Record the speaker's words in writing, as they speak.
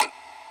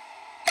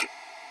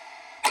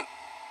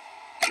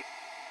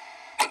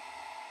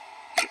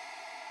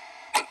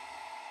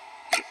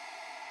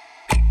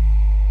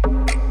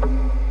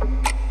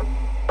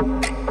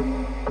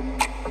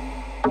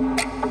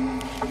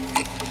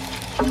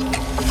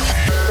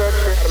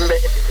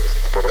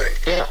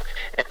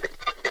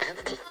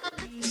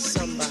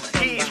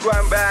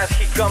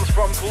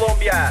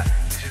Colombia.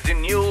 This is the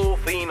new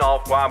thing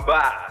of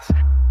Juanbass.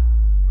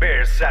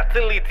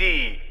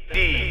 Versatility.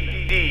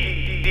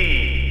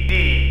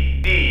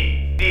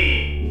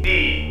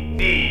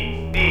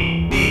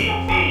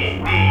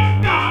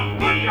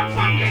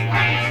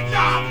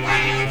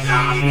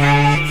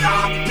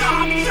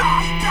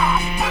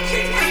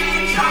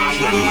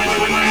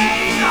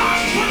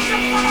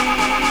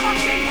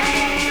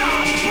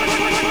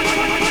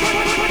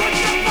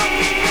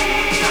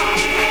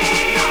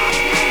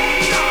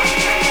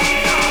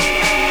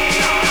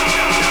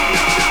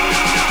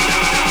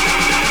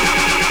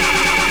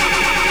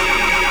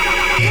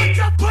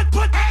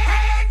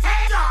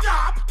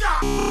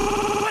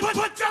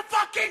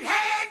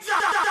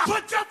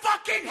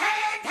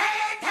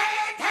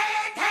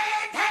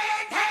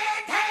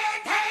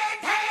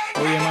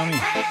 Oye, mami,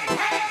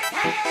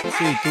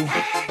 sí, tú,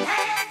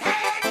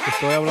 te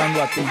estoy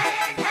hablando a ti.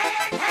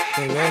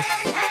 Te ves,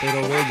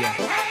 pero bella.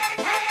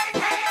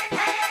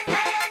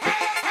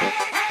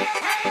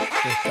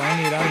 Te estaba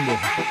mirando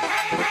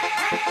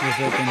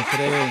desde que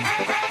entré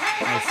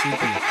al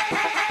sitio.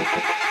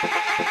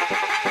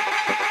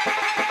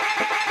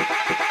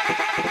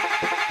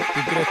 ¿Tú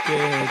crees que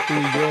tú y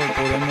yo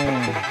podemos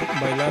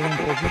bailar un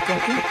poquito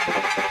aquí?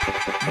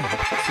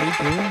 Sí,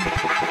 tú.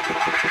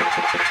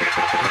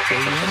 Te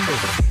estoy viendo.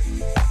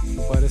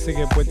 Parece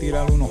que puedes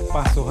tirar unos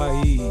pasos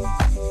ahí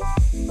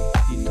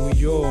y tú y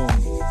yo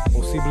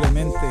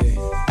posiblemente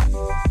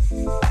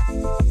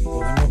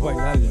podemos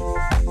bailar.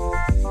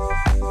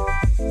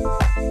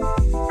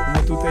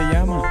 ¿Cómo tú te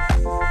llamas?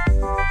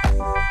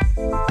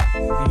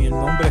 Y el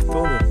nombre es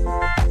todo.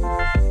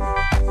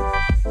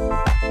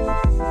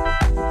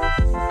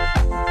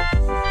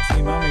 Sí,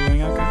 mami,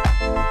 ven acá,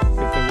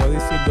 que te voy a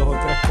decir 2 o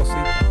 3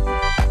 cositas.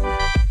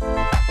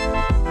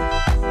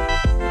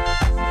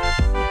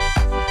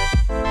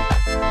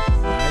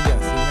 Vaya,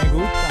 sí me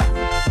gusta.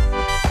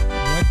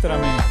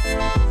 Muéstrame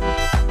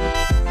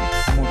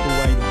cómo tú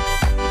bailas.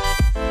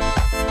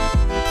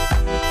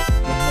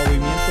 Los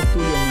movimientos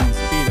tuyos me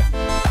inspiran.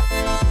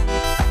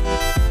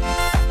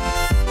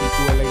 Y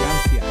tu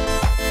elegancia.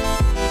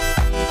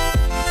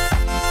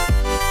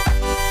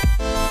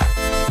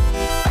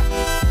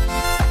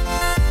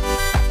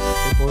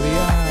 Te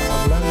podía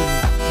hablar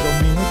 2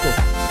 minutos.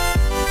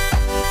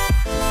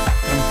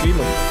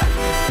 Tranquilo.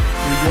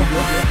 Y yo.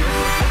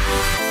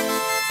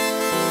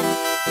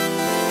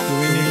 Tú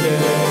viniste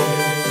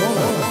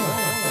sola.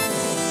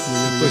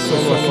 Yo estoy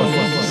solo.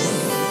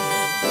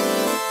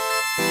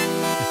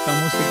 Esta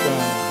música,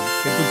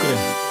 ¿qué tú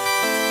crees?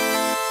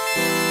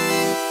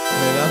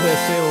 Me das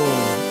deseo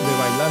de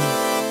bailar.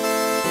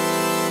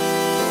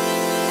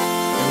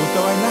 ¿Te gusta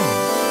bailar?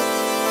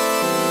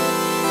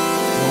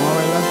 ¿Vamos a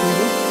bailar tú y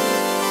yo?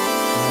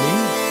 Ahí,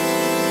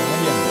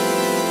 vaya.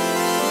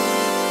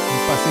 Un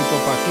pasito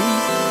para aquí,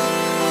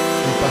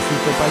 un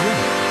pasito para allá.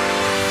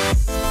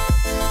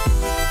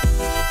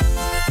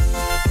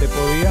 Te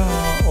podía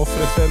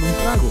ofrecer un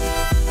trago,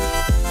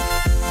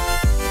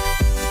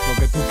 lo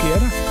que tú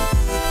quieras.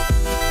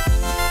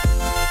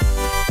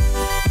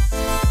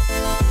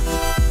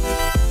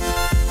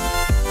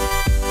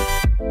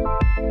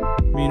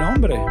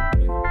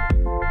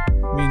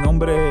 Mi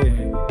nombre es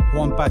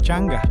Juan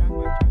Pachanga.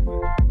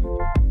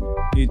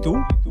 ¿Y tú?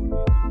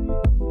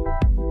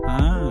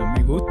 Ah,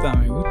 me gusta.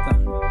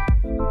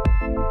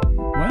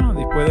 Bueno,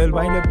 después del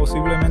baile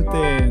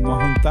posiblemente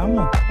nos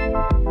juntamos.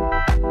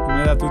 Tú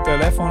me das tu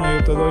teléfono,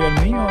 yo te doy el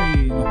mío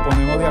y nos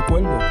ponemos de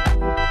acuerdo.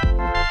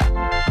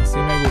 Así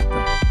me gusta.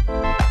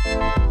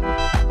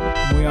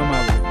 Muy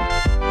amable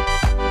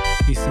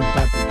y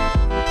simpático.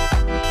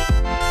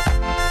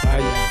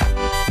 Vaya.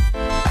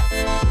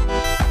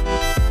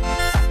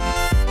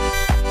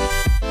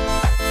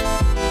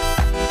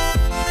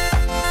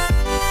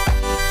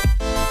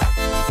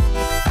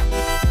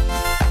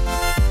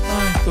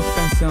 Estos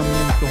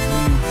pensamientos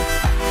míos,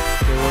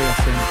 ¿qué voy a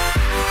hacer?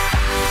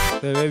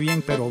 Se ve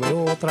bien, pero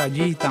veo otra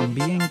allí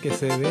también que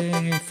se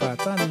ve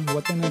fatal. Voy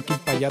a tener que ir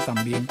para allá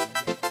también.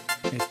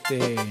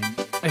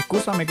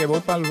 Excúsame que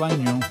voy para el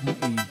baño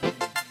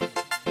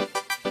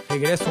y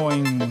regreso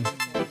en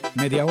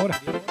media hora.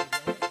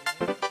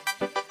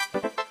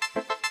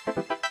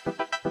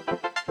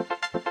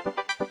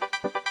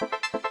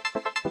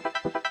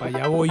 Para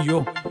allá voy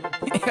yo.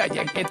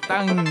 Allá es que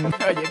están la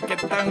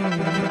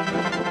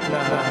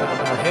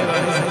jeva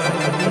esa.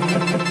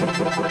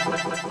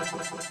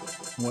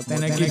 Voy a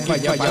tener que ir para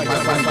allá.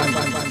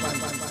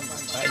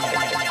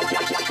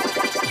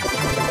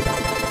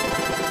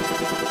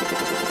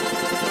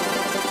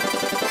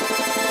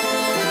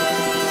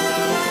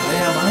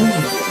 Vaya, mami.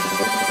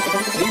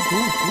 Sí, tú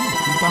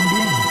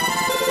también.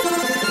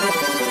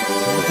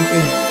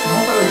 No,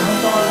 pero yo no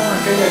estaba con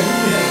aquella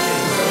línea que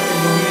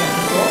yo vine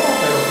solo,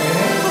 pero ¿qué es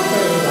esto?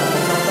 Pero la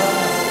cosa está...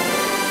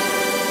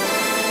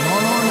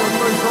 No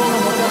estoy solo,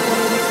 no te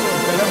acuerdas de eso.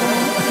 El teléfono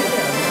no está aquí.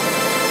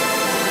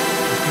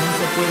 Aquí no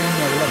se puede ni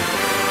hablar.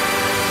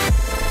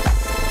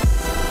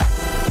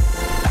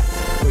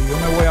 Pues yo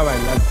me voy a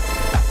bailar.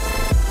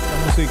 La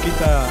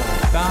musiquita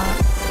está...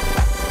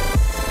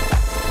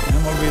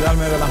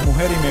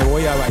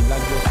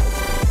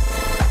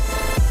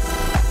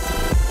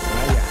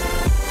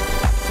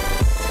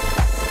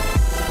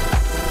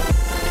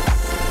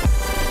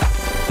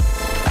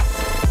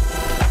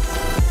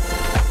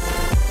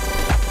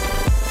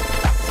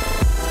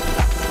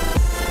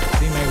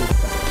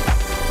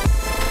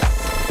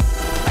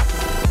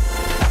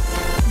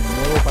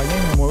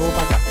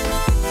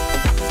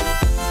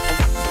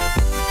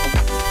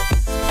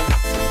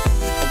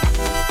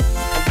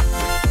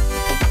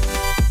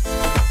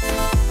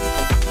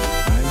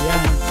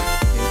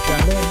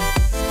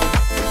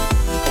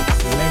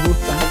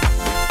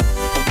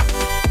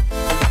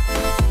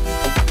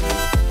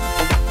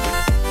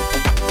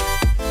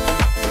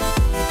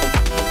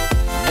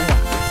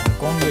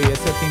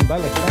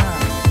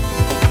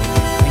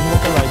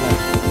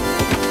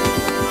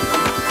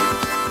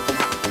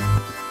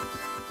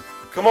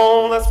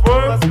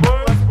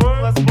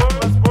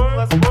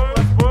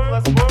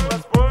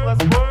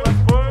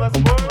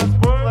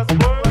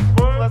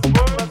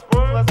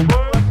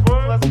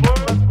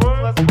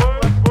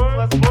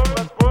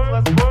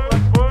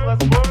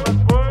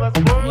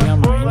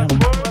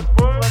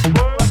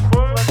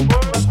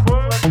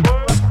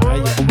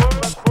 Ay, ya.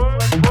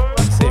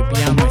 Ese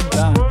piano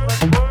está.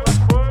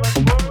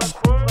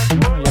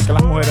 Bueno, ya que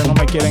las mujeres no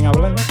me quieren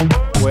hablar,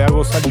 voy a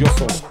gozar yo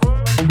solo.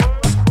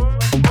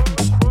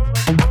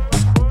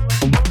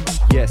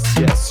 Yes,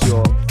 yes,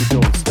 yo, you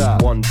don't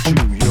stop. 1,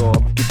 2, yo,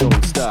 you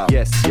don't stop.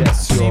 Yes,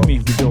 yes, yo,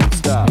 you don't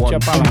stop. 1,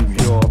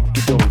 2, yo,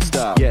 you don't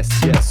stop. Yes,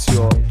 yes,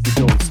 yo, you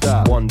don't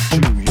stop. 1, 2,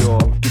 yo,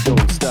 you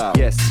don't stop.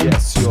 Yes,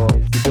 yes, yo,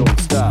 you don't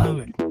stop.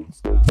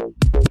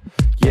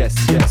 Yes,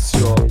 yes,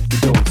 yo, you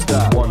don't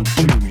stop. 1,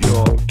 2,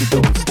 yo, you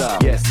don't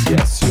stop. Yes,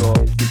 yes, yo,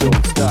 you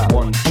don't stop.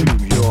 1, 2,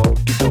 yo,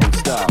 you don't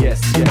stop.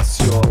 Yes, yes,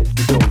 yo,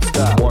 you don't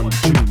stop. 1,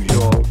 2,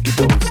 yo, you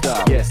don't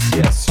stop. Yes,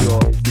 yes, yo,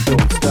 you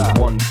don't stop.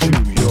 1, 2,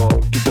 yo,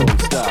 you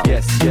don't stop.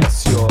 Yes, yes,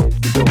 yo,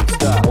 you don't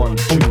stop. 1,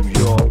 2,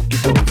 yo, you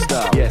don't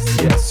stop. Yes,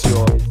 yes,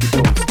 yo, you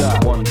don't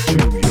stop. 1,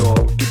 2, yo,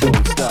 you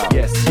don't stop.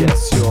 Yes,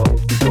 yes, yo,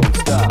 you don't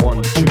stop.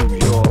 1, 2,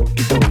 yo,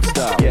 you don't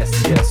stop. Yes,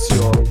 yes,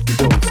 yo, you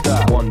don't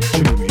stop. 1,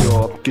 2,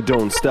 yo, you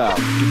don't stop.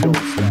 You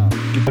don't stop.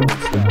 You don't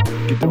stop.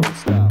 You don't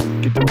stop.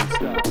 You don't stop. You don't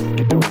stop. You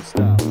don't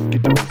stop. You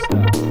don't stop. You don't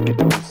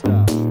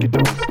stop. You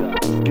don't stop.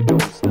 You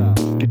don't stop. You don't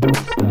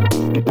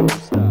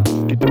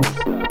stop. You don't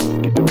stop.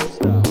 You don't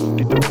stop.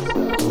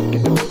 You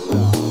don't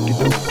stop.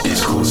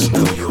 It's coursing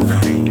through your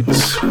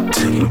veins,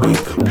 taking away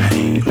the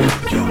pain.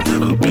 You'll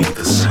never be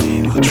the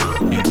same with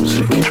drug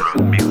music.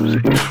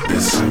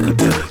 This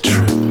psychedelic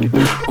trip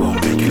will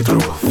make you throw a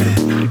fit.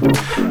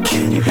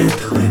 Can you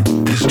handle it?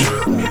 This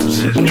drug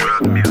music.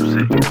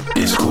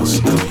 It's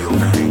coursing through your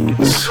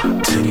veins,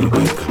 taking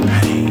away the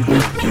pain.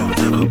 You'll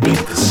never be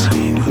the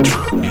same with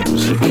drug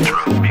music.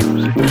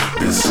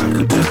 This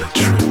psychedelic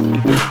trip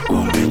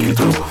will make you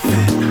throw a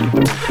fit.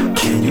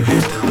 Can you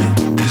handle it?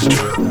 This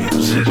drug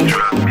music.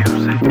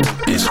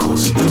 It's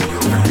coursing through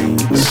your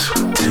veins,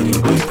 taking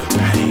away the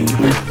pain.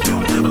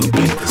 You'll never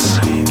be the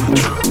same with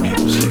drug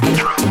music.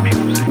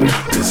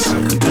 This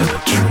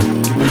psychedelic trip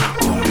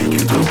will make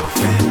you throw a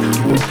fit.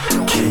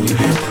 Can you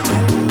handle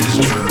it? This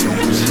drug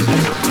music.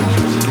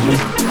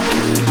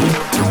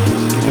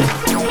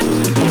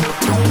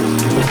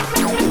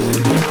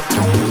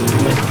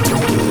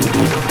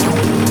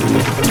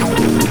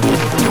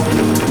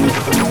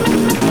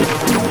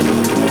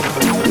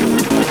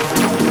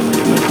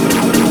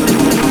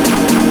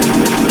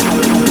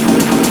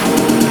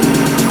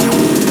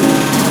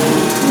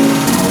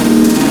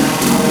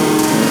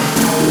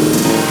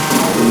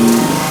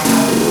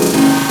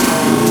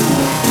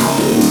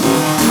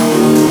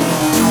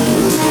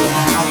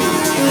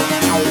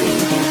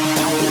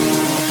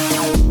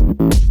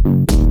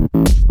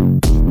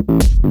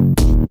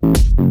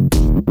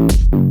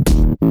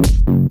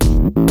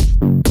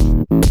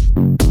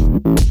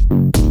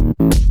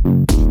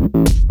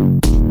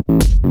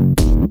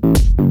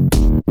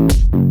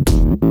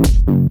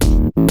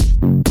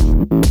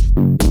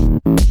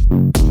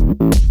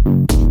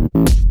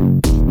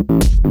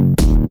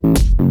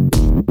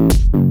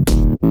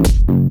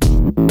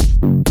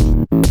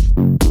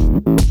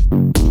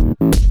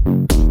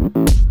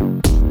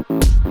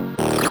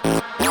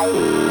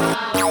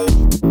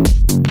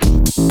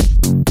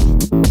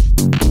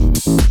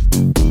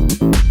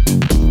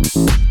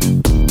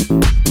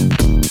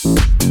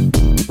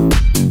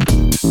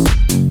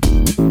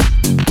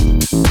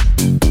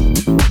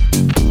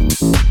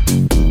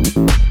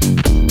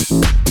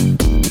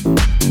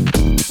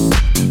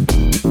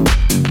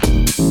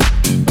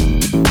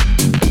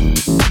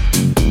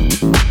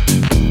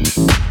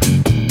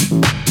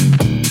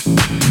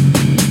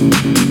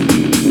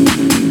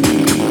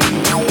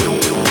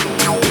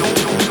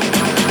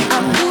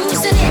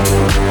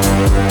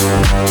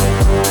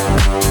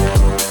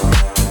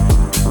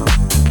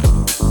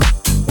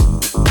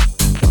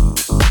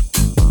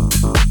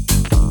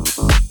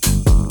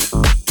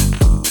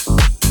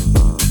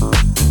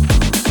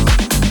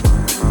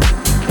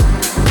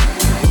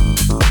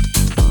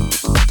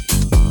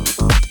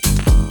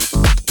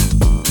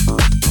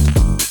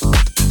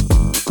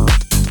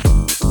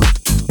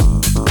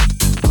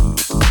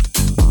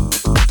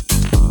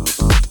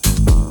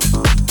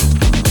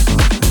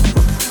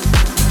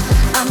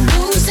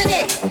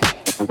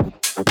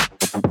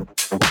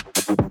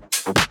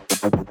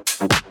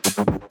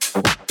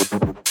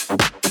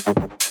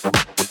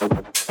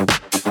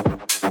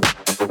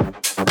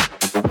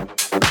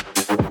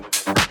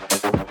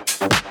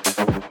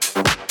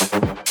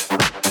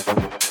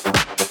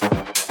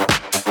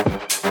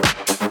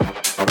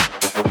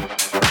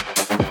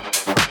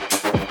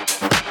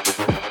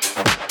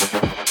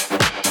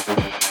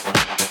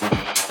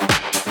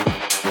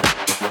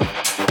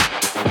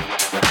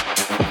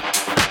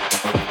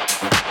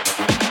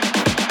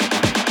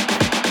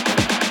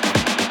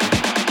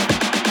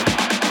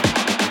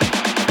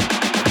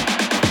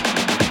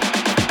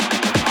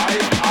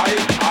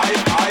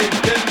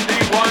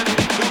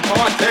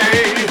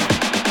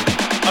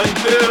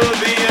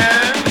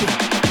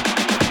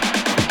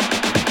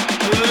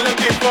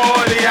 for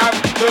the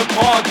after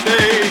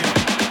party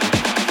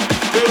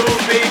to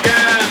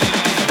begin.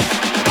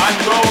 I'm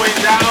going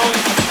down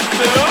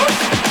soon.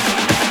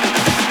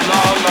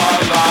 La la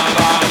la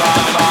la la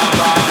la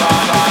la la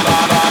la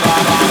la la la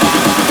la.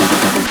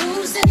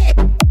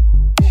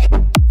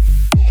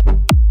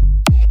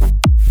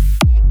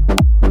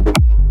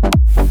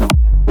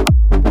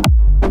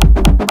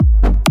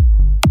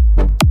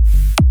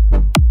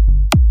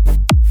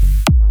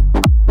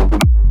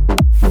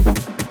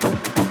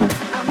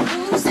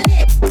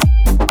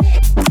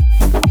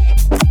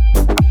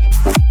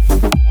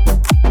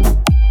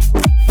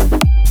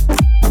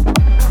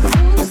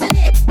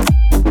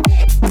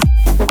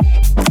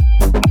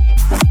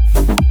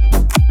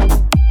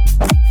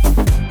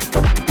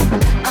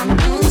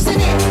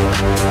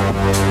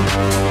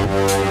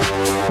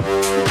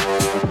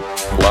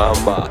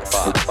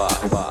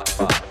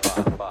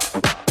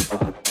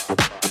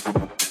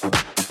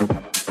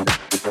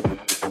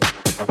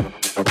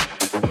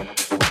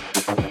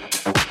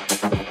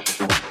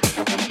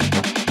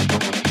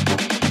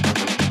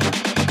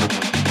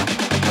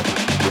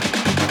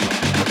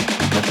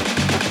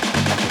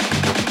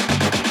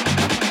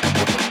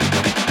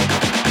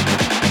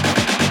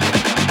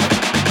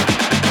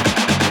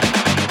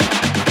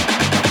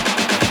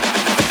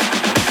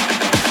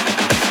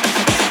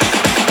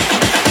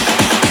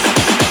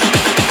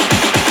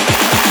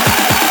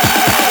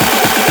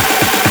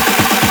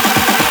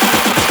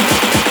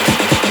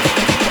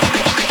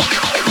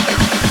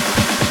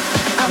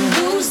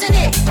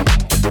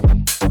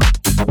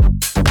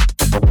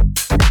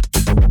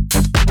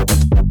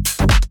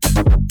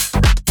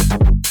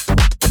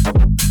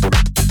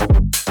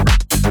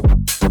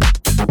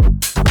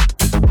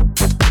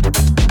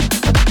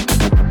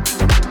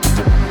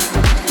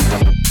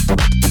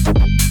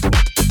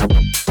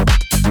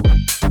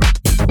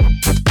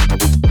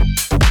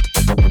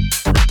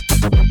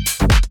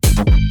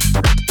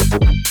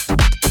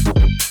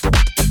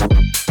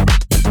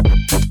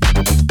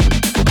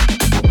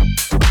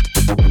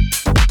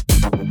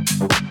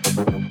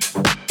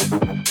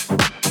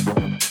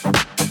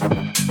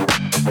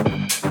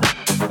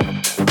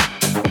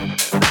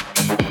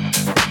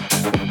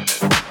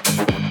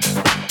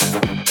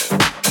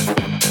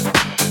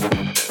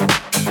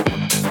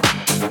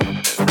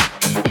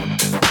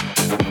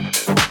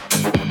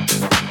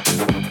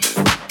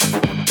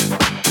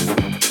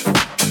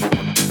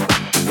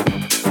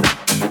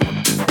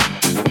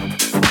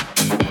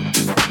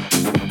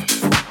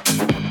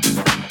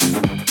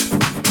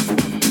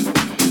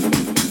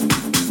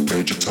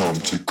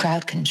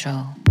 Crowd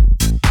control.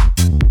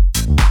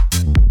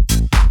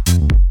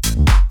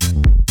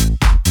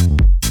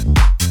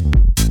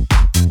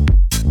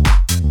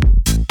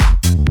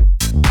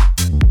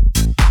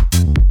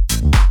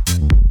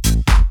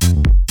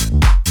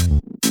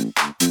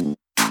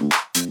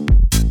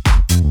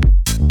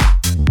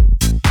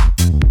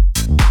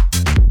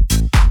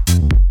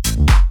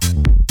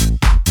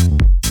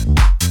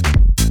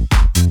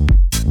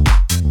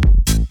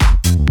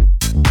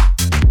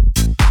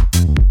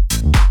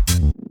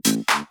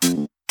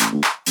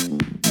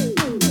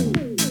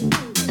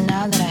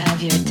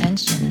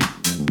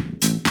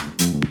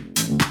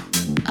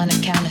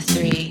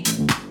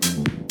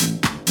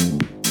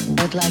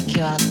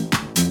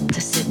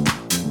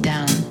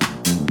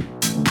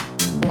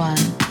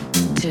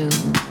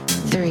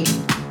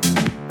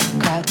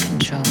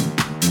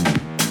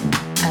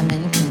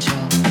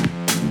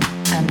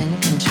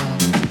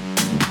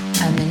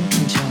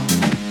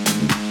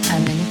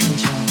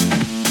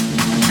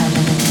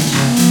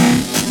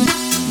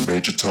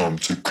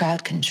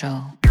 Crowd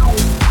control.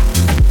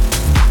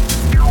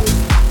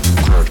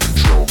 Crowd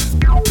control.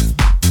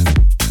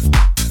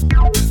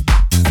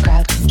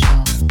 Crowd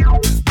control.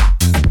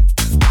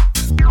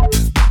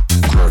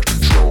 Crowd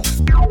control.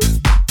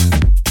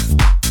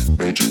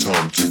 Major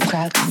Tom to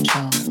crowd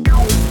control.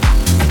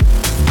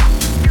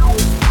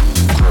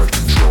 Crowd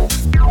control.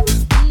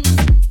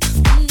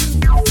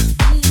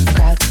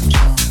 Crowd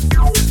control.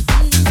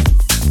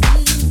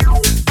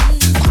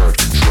 Crowd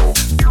control.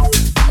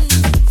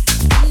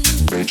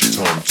 Major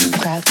Tom to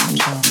crowd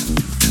control.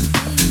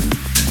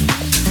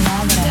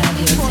 Now that I have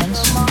your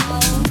attention.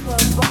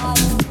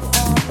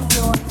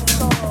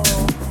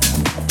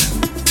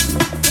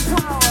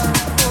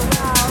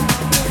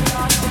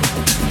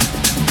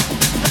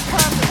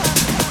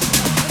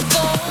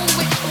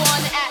 Which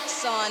one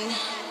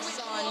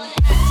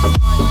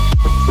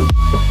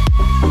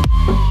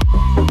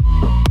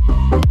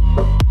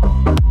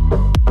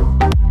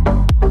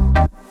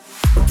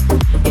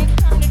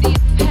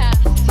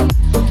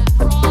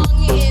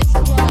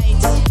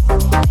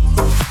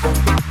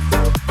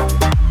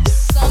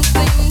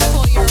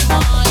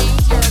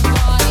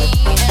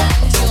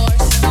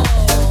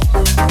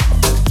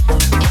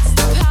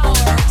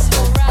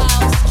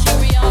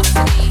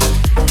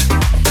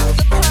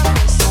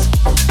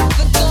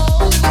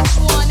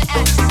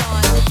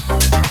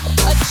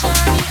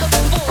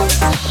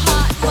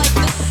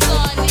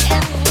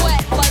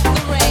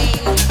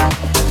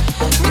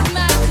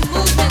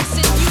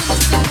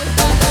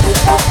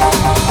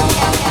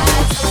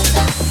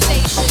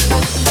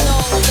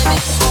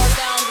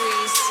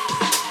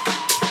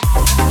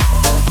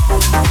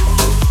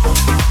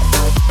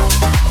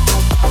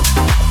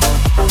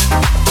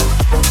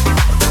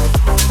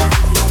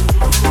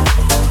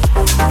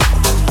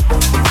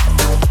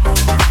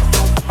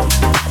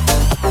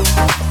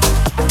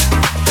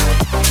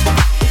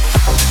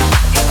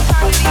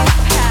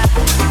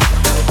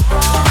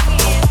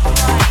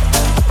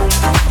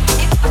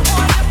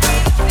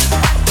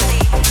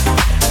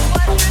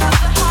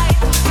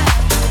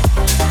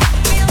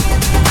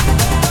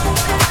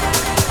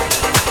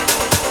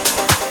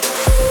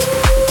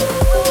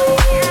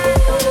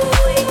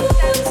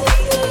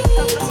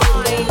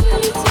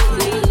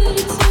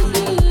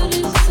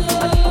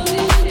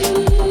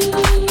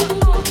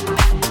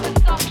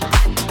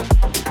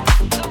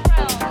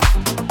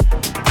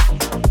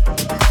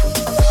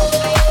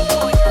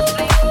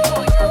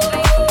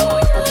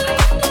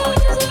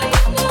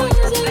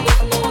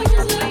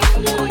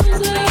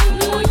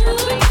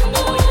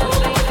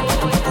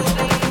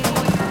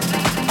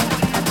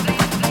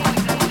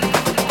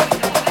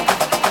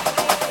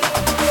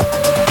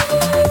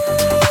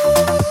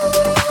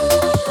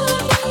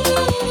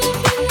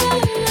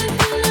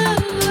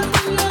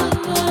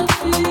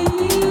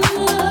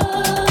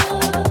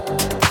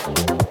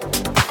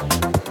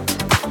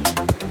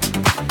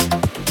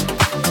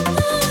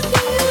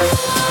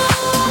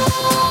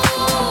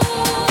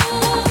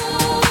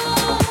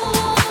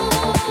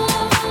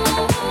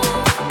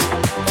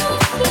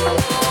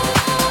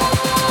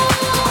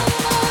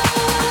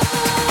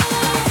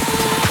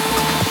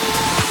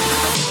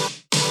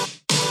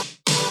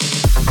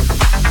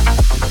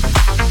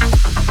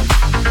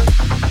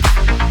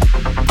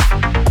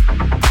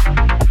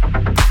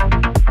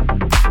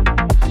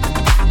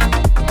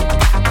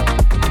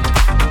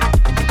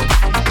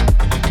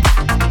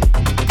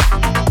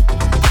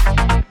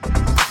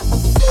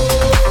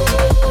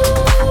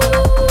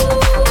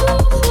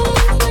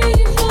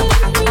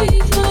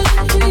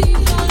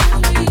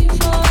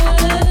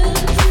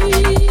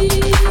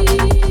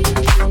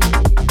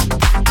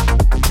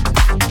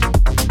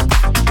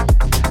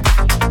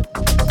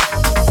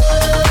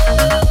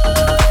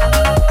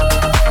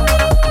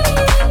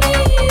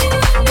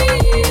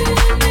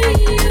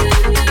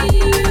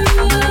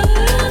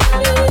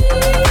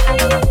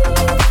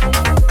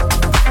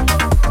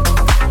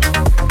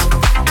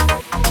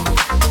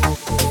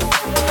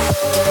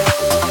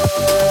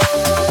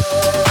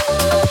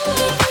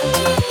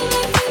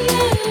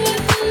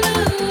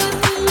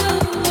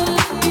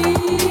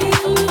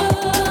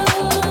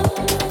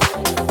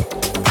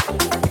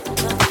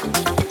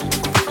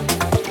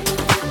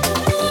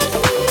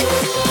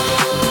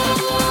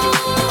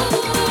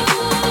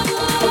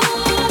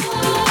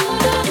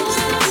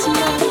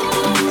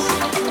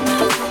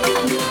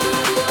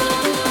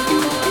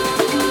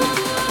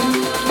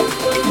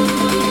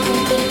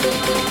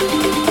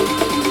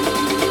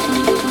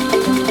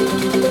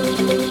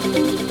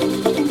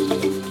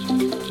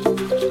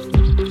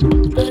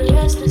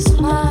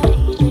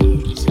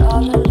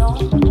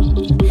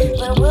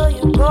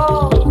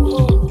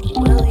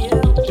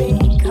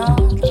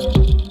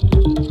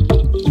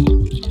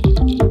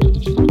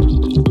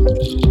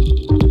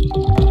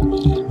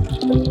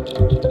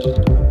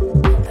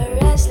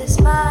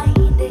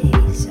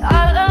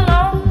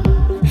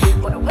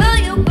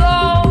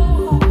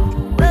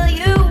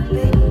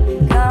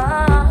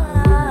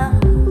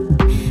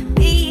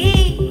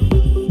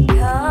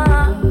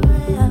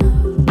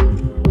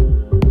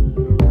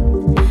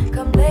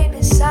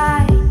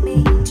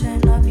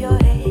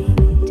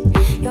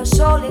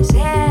soul is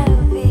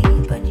heavy,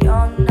 but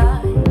you're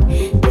not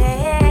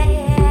dead.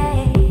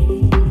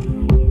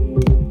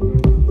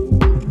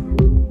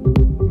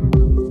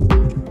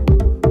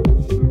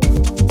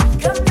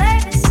 Come lay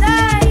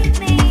beside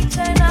me,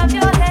 turn up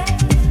your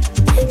head.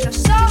 Your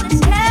soul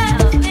is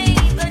heavy,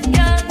 but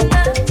you're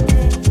not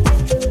dead.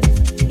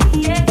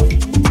 Yeah,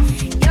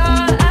 you're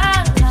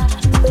alive.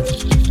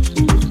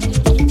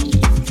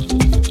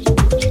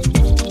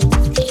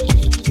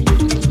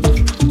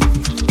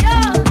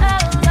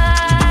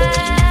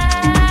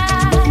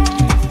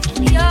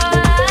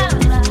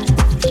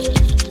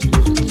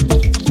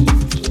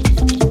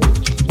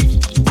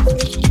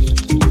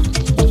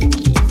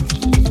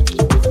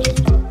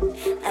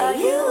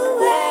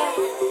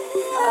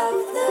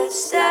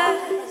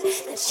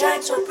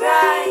 Shine so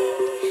bright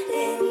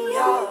in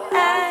your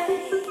eyes,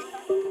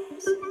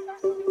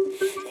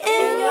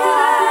 in your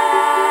eyes.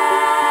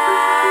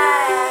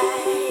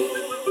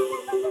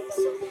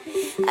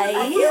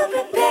 Are you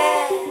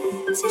prepared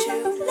to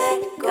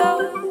let go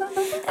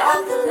of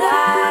the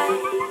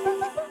lies?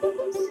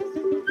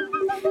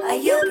 Are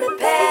you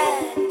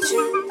prepared to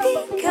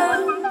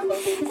become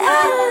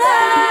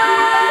alive?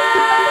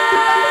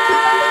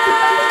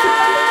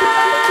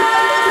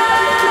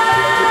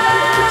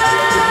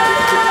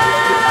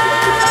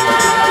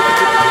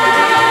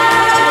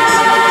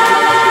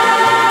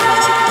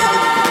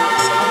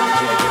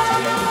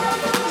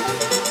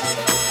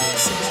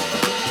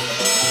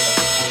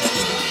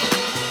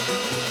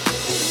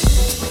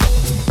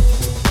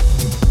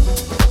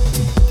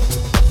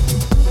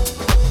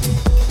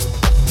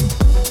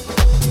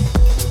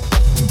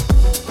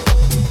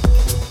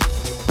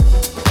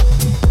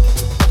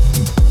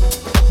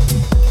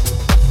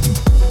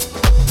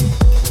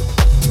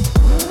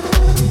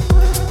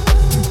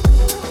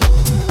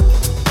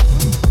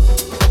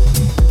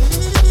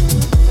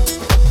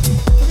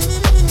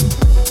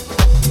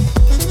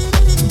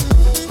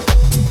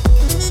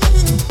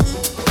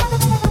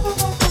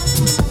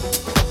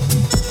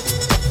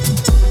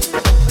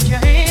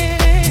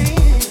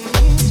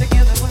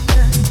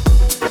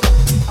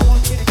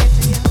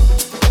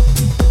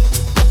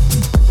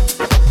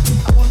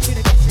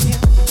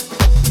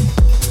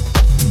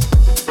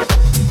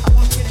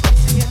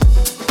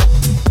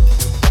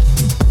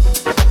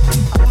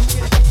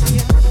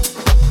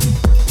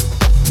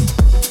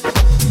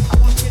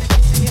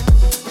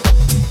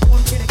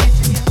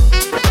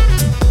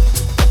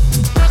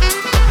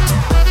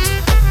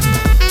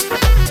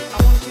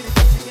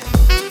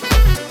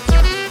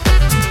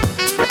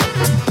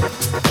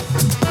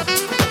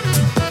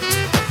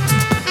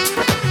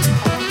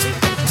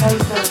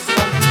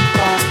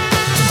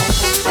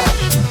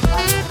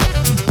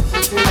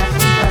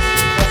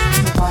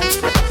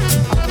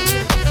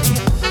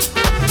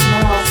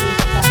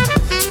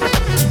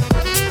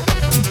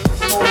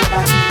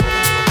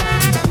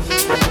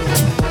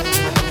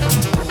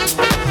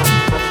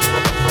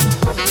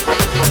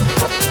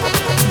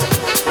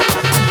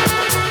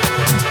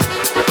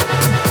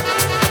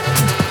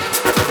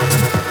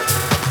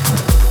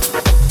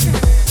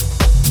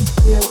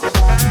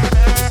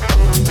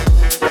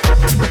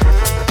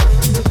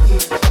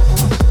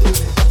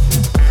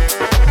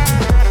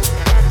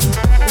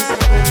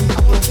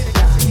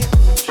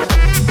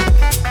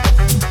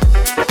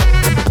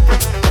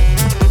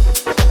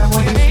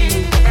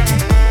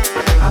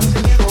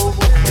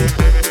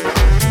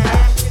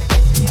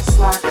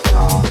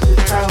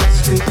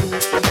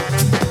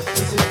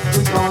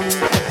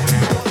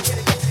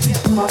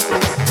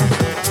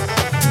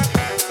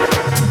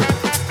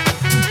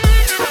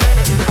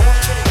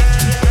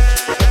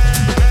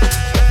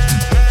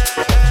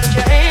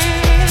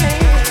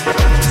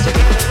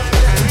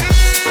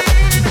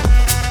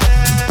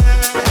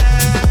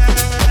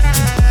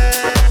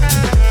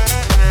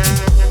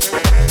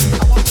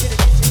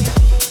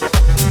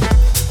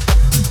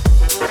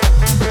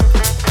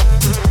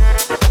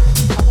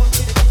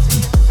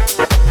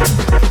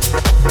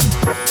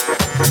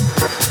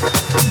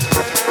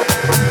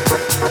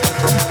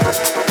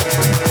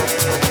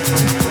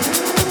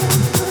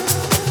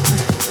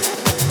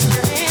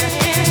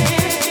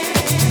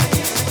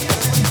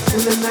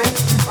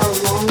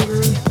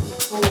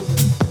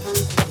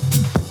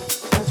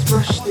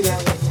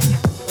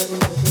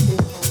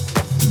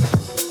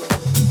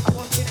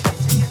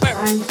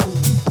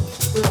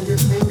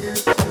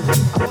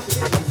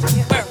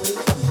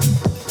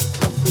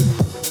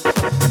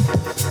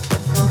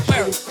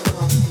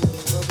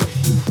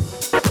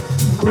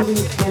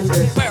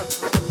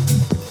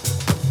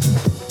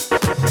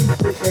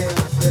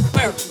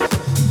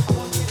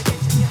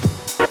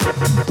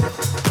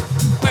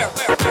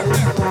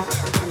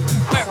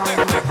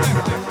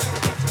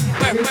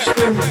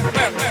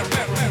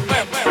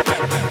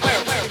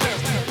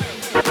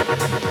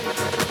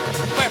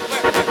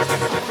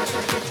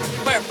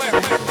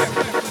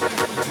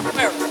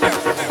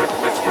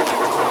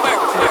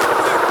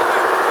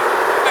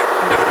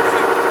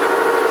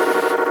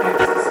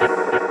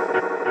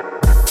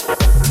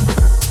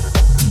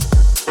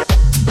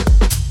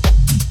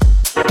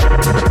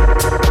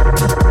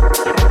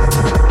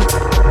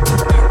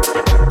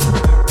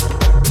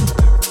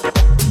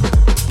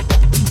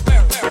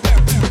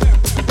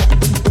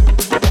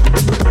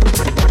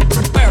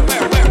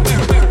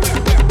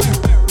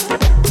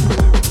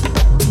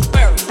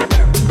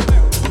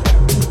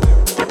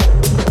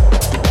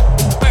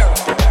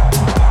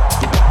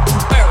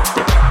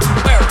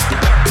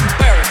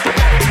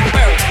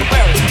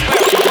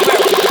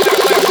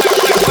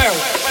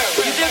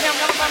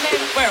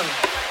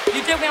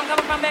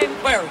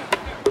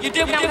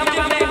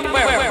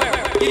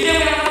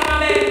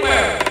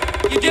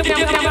 You dig where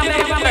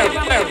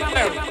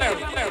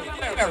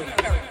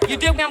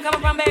I'm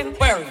coming from, baby?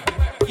 Where?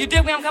 You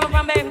dig where I'm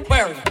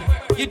coming from,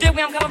 baby? Where? You dig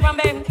where I'm coming from,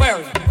 baby? Where?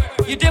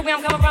 You dig where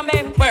I'm coming from,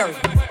 baby? Where?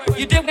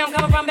 You dig where I'm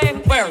coming from, baby?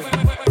 Where?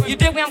 You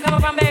dig where I'm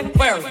coming from, baby?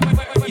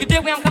 Where? You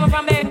dig where I'm coming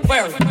from, baby?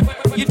 Where?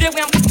 You dig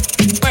where I'm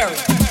where?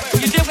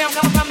 You dig where I'm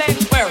coming from,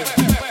 baby? Where?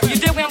 You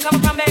dig where I'm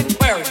coming from, baby?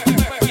 Where?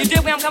 You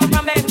dig where I'm coming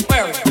from, baby?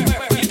 Where?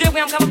 You dig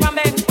where I'm coming from, baby? Where? You dig where I'm coming from,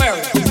 baby? Where?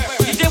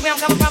 You dig where I'm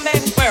coming from,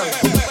 baby? Where?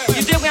 You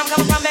dig where I'm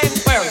coming from, baby?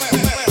 Where? You dig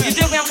where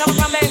I'm coming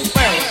from, baby? Where?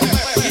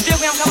 You dig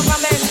where I'm coming from,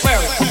 baby?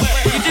 Where?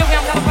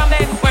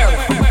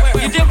 You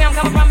dig where I'm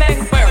coming from, baby?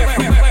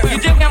 Where? You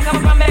dig where I'm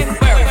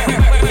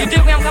coming from,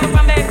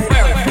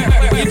 baby?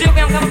 Where? You dig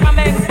where I'm coming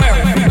from, baby? Where?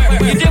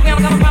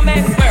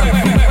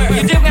 You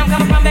dig where I'm coming from, baby? Where? You dig where I'm coming from,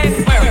 baby? Where? You dig where I'm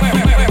coming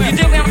from, baby? Where? You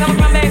dig where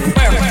I'm coming from, baby?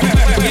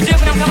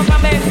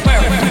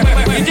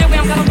 Where? You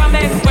dig where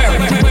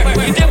I'm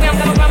coming from, baby? Where? You dig where I'm coming from, baby? Where? You dig where I'm coming from, baby? Where? You dig where I'm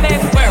coming from,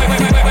 baby? Where?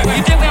 You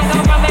dig where I'm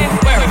coming from, baby?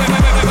 Where?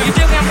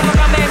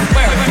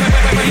 You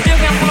dig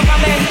where I'm coming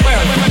from, baby?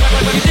 Where?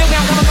 You dig where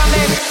I'm coming from,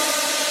 baby?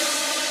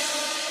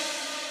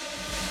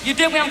 You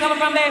dig where I'm coming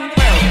from, baby?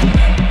 Where?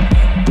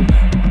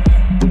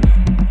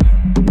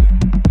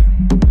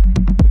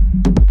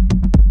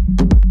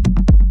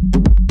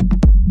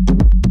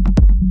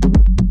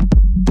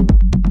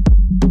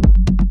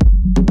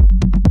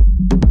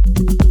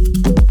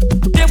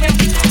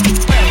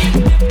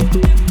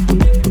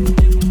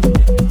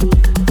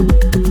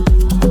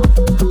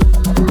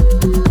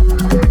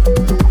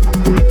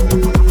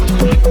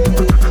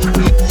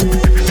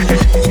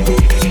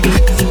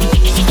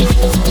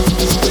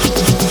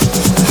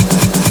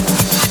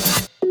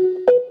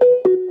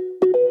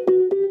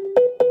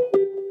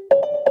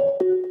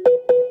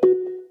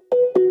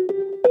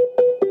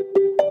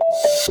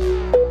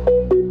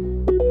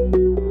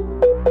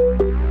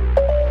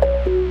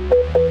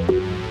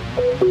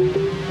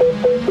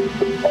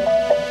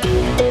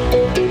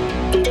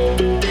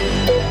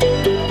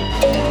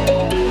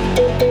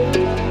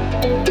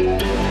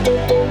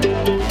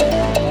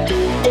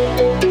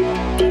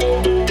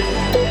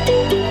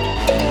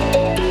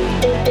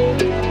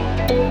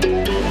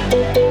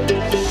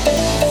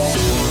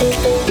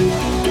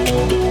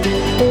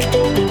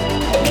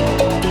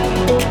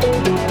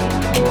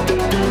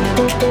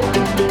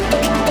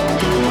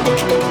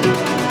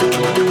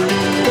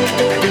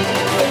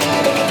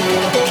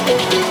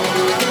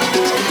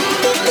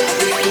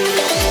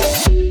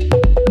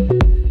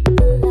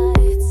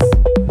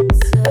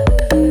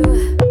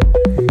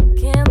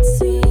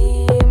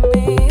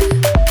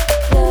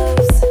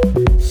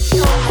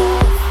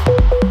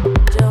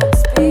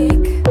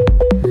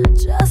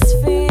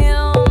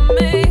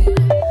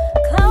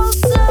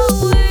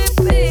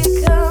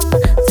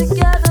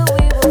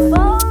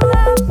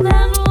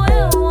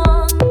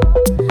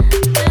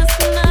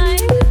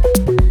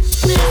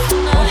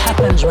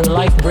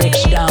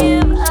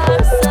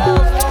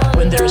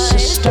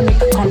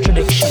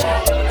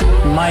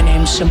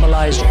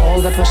 Symbolized all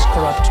that was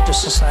corrupt to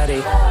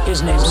society.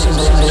 His name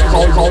symbolized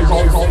all. The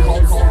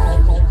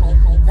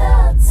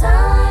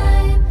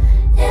time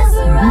is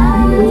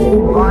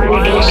right.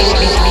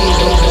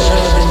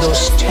 Observed in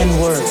those 10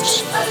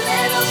 words. A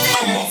little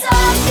bit of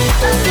talk, a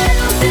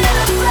little bit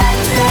of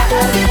pleasure,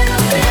 a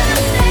little bit of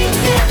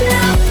thinking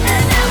out,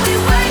 and then we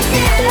work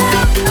it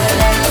out. A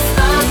little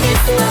smoke,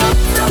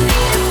 so me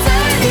and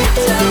dirty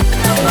too.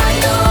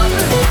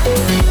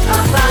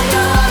 Up on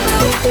your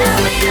roof, and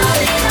we don't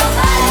need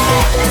nobody.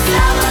 Let's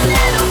have a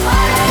little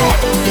party,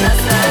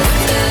 just us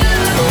two,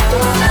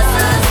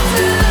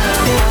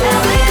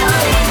 and we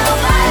don't need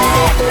nobody,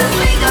 'cause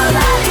we go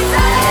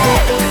lolly-dolly,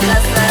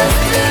 just us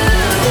two,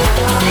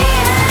 me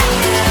and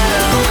you.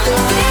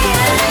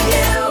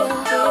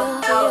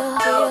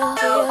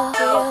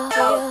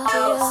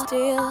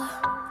 Steal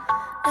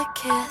a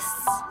kiss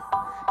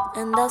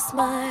and a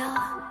smile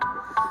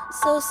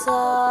so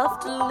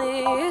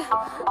softly.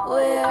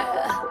 We're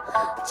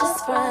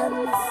just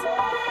friends.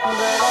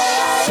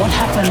 What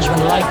happens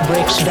when life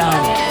breaks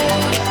down?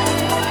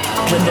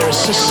 When there is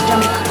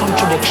systemic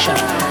contradiction.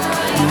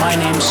 My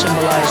name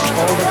symbolized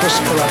all that was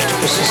corrupt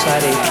to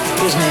society.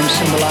 His name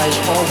symbolized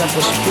all that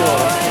was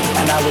pure,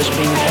 and I was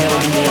being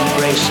held in the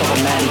embrace of a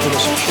man who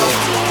was pure.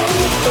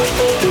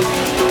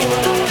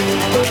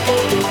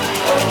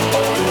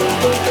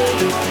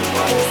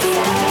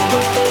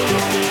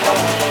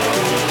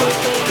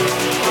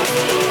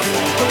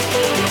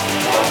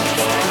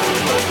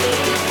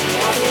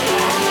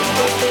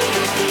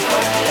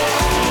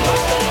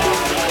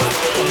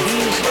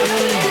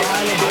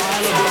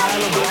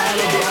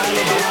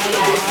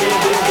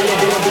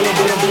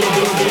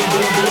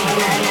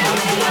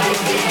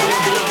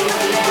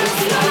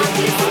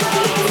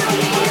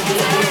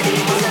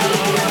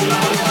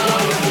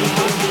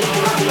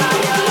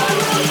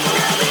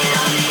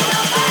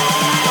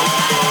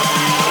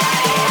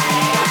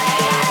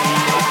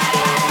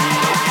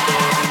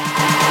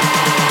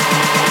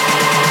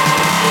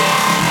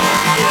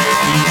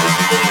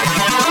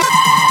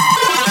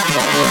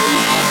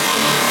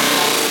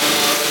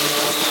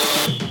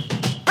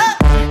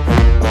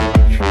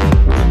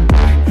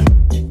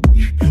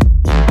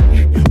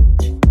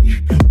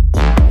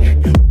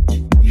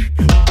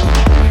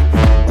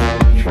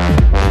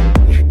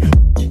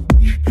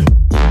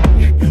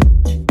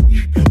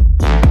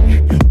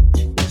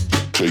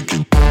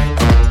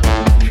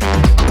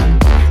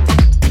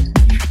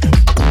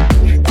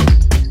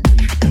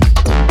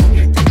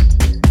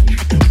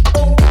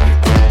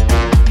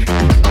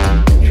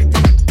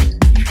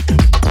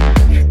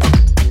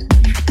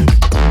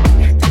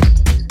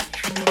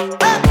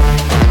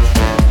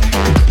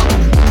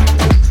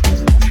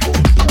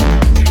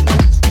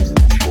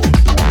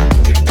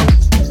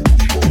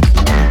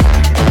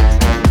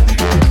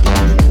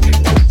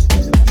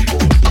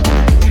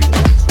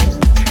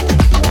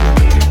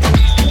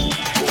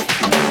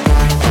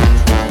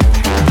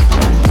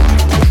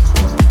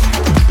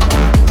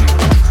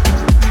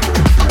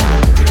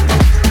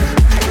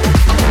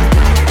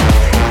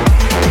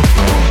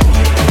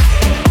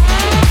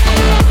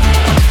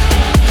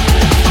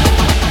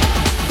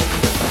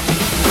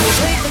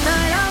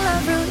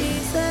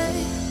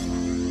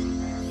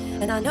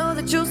 And I know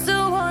that you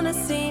still wanna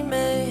see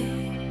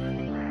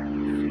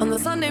me on the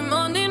Sunday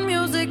morning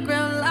music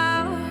real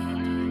loud.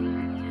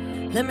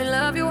 Let me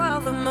love you while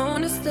the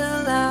moon is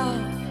still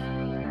out.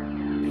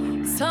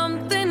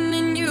 Something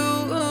in you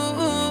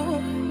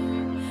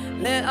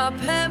lit up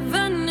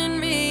heaven in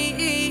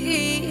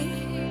me.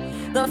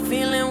 The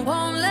feeling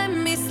won't let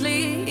me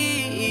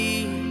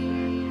sleep,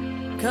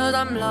 'cause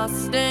I'm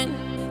lost in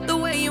the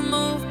way you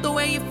move, the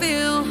way you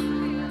feel.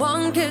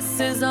 One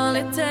kiss is all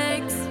it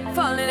takes,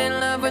 falling in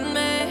love with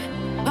me.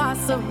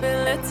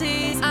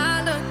 Possibilities,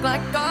 I look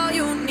like all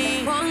you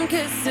need. One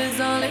kiss is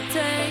all it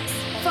takes,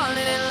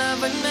 falling in love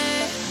with me.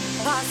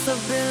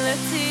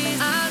 Possibilities,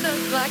 I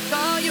look like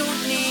all you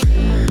need.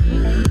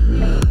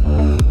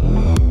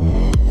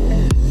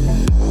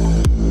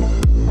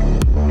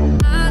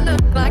 I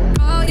look like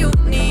all you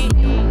need.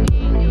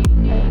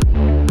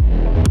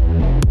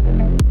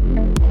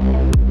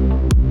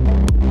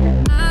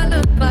 I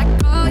look like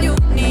all you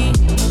need.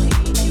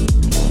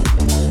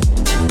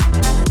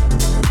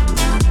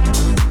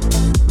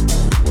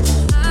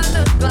 I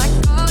look like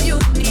all you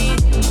need.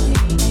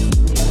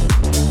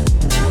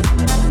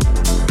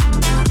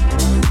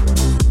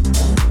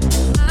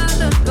 I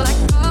look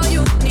like all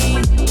you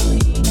need.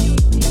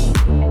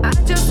 I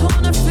just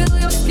wanna feel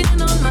your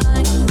skin on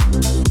mine.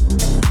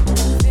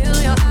 Feel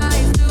your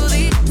eyes do the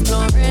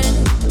exploring.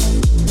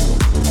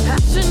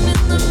 Passion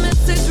in the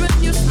message when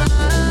you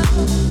smile.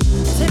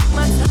 Take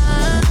my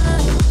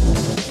time.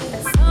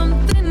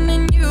 Something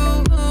in you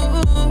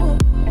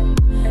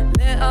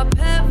lit up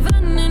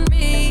heaven in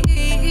me.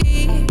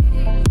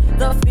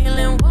 The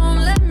feeling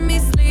won't let me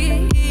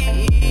sleep,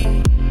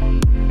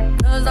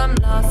 'cause I'm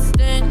lost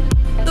in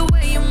the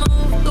way you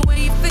move, the way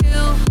you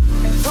feel.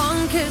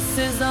 One kiss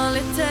is all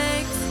it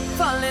takes,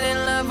 falling in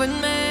love with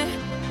me.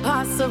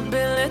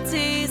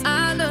 Possibilities,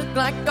 I look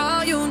like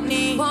all you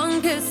need.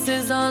 One kiss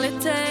is all it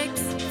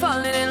takes,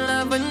 falling in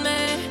love with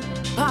me.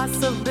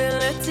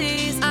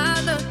 Possibilities,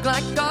 I look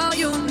like all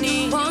you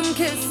need. One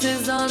kiss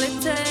is all it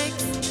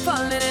takes,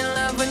 falling in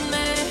love with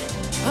me.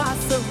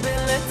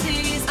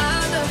 Possibilities, I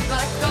look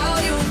like all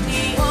you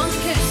need. One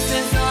kiss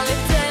is all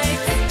it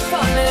takes,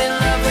 falling in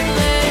love with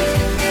me.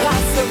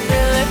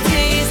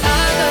 Possibilities,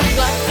 I look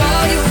like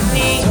all you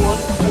need.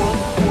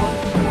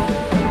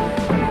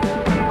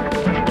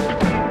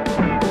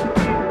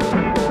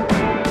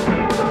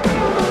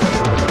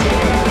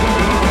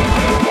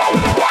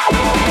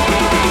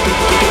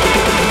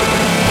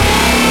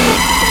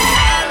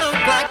 I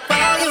look like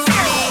all you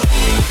need.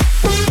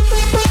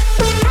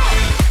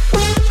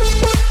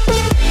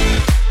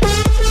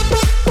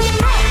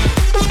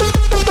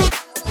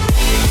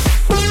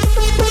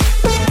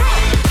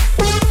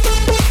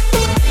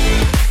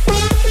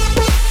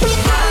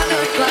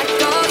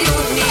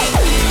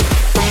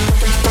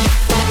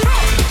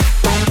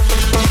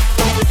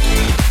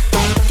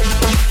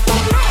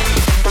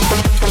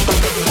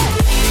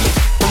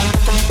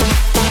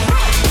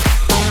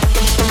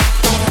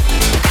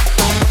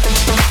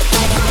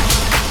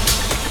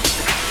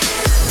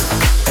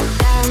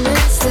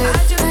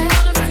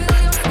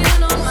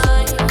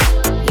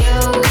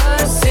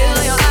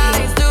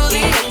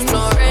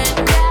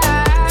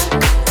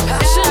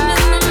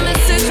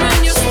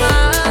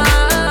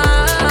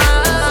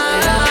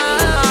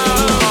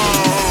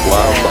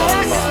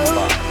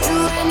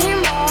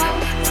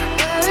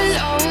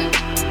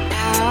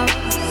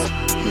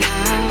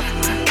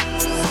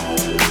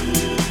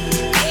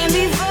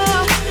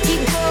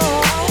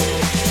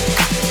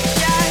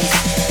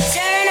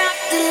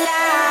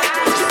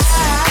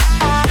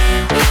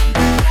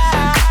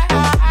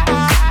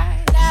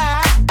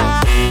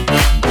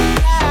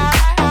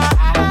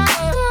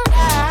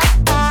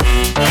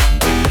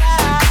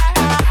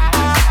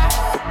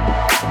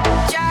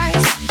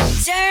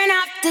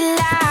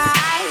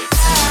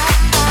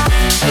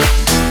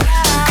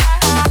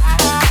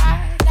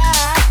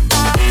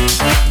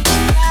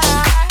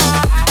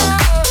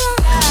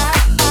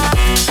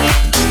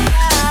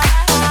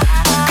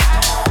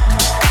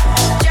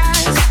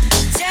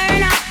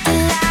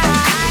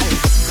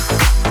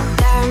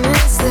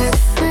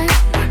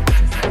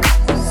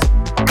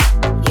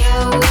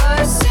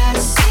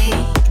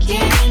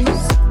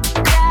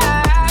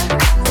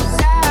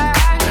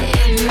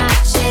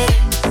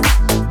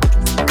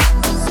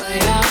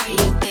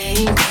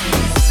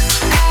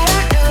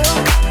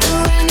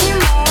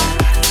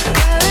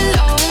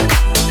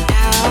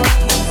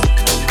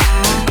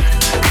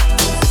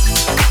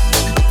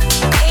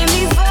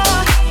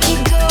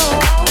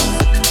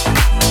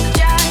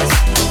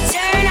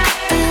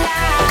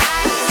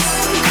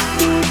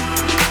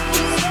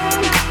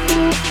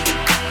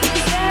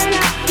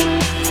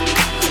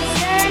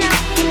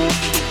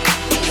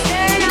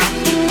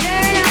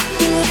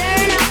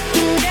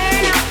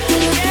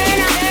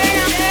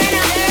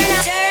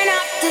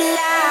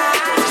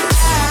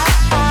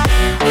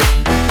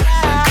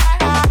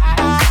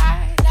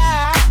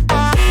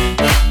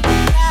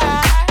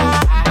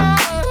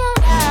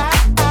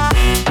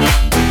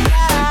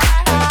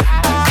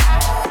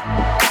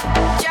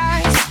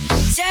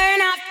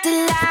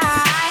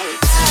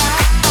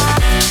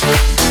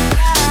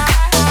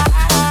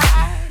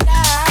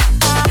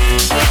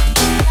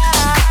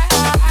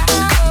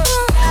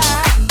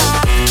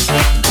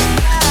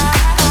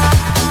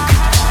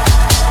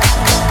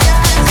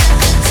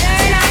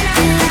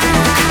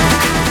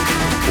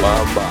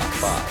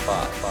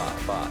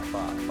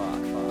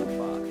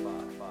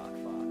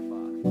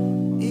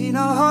 In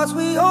our hearts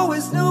we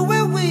always knew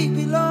where we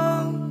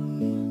belong.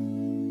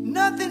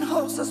 Nothing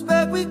holds us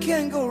back, we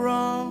can't go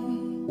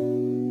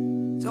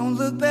wrong. Don't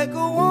look back, go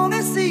on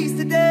and seize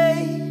the day.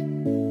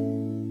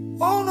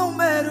 Oh, no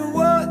matter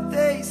what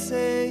they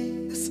say,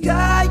 the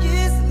sky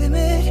is the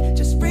limit.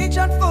 Just reach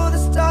out for the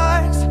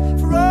stars.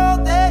 For all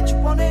that you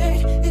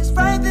wanted, it's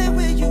right there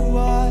where you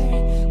are.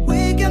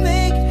 We can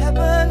make it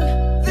happen.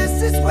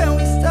 This is when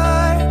we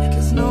start.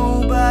 'Cause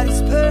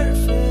nobody's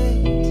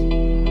perfect.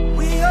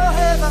 We all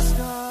have our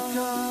scars.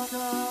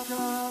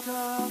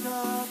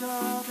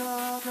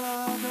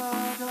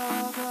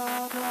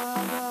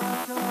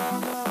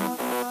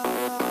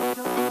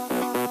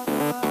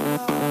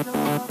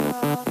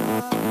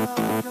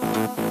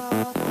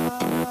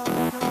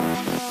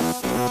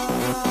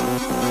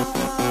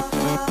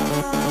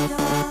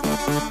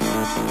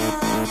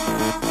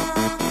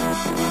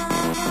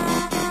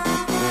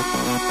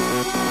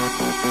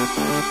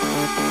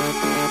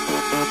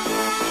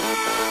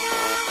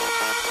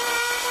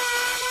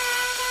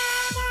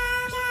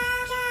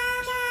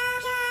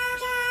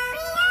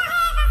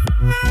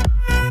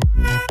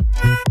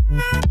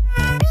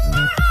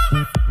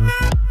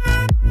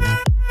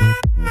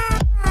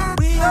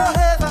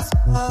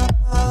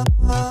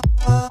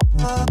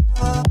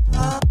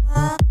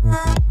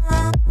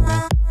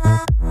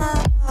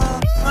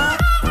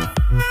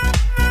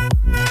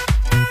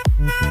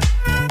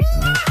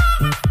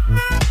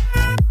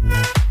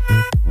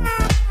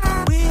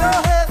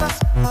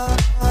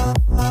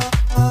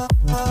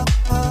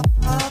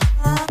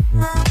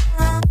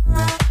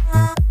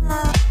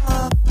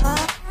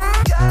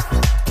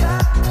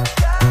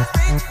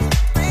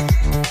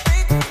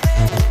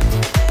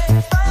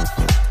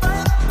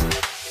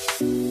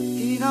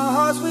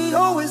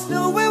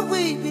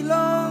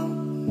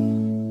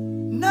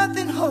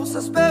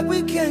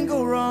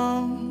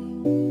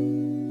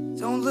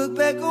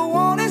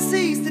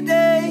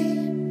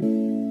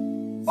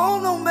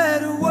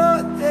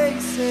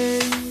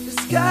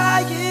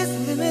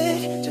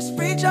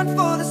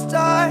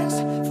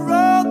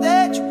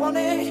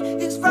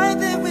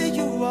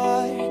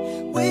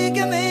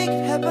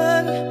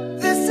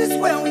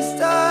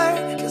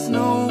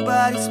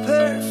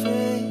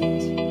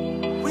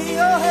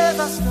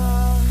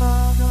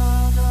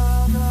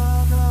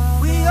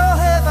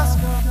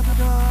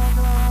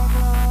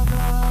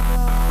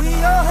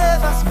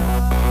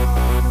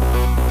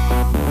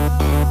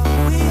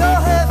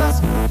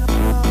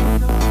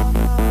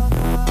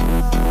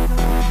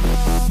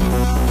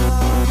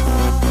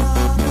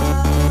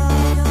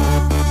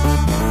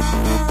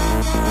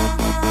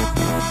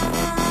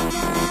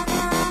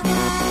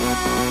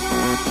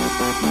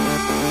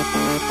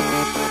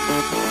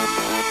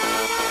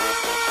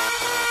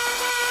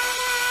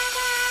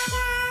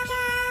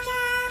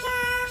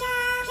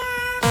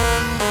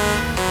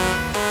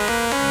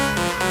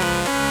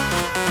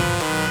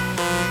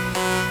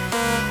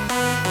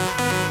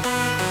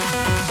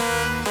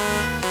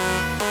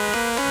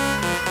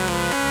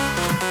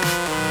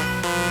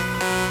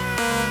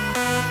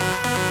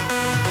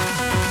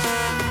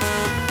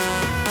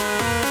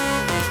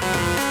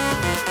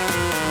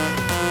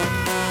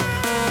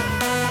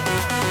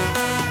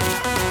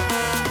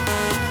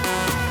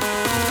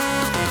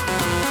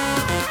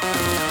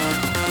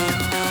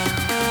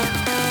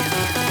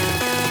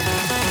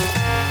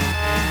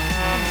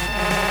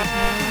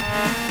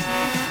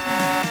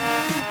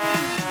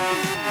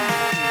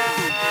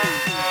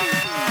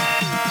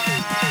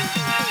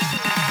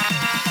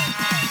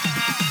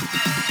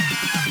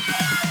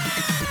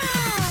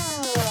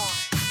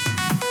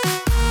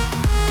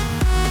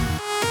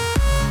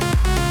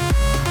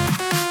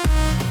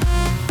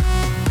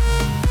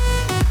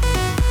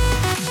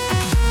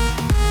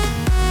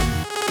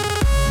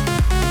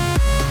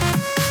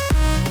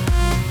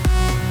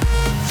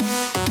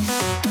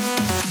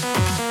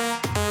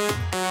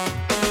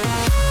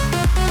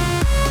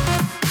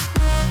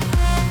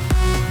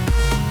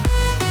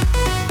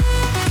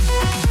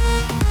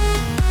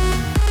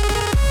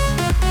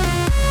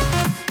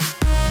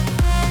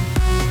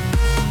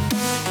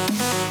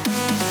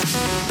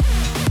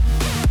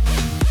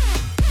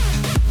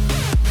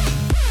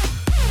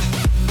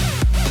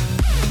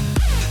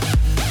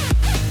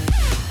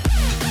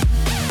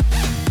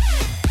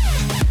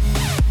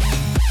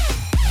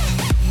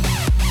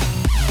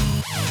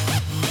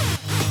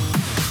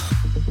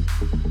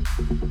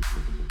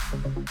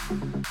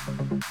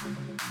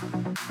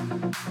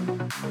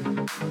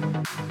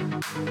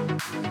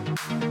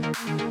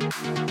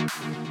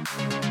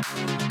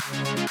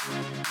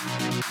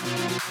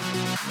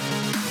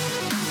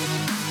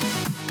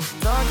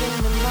 Talking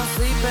in my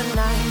sleep at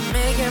night,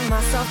 making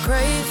myself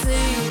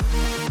crazy.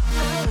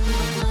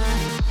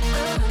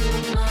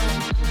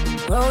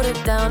 Wrote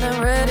it down and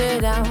read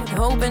it out,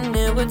 hoping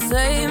it would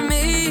save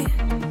me.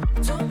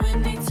 Too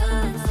many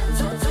times.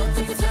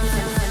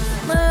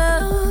 My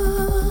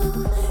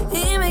love,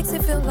 he makes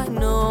it feel like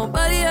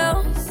nobody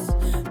else.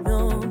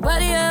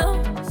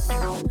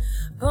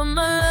 But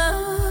my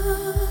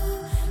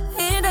love,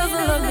 he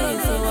doesn't love me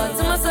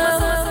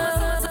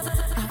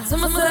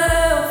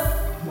myself.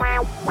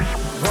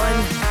 One,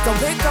 don't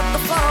pick up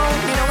the phone.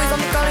 You know he's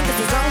only calling 'cause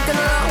he's drunk and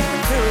alone.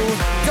 Two,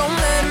 don't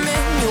let him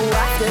in. You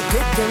have to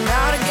kick him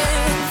out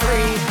again.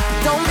 Three,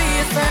 don't be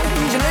his friend.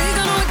 You know you're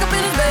gonna wake up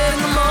in his bed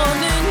in the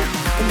morning.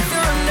 And if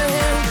you're under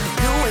him,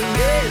 you ain't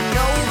getting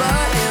over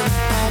him.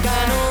 I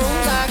got no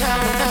rules. I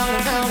count, count,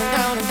 count,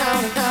 count,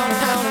 count, count,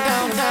 count,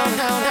 count, count,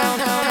 count, count,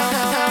 count.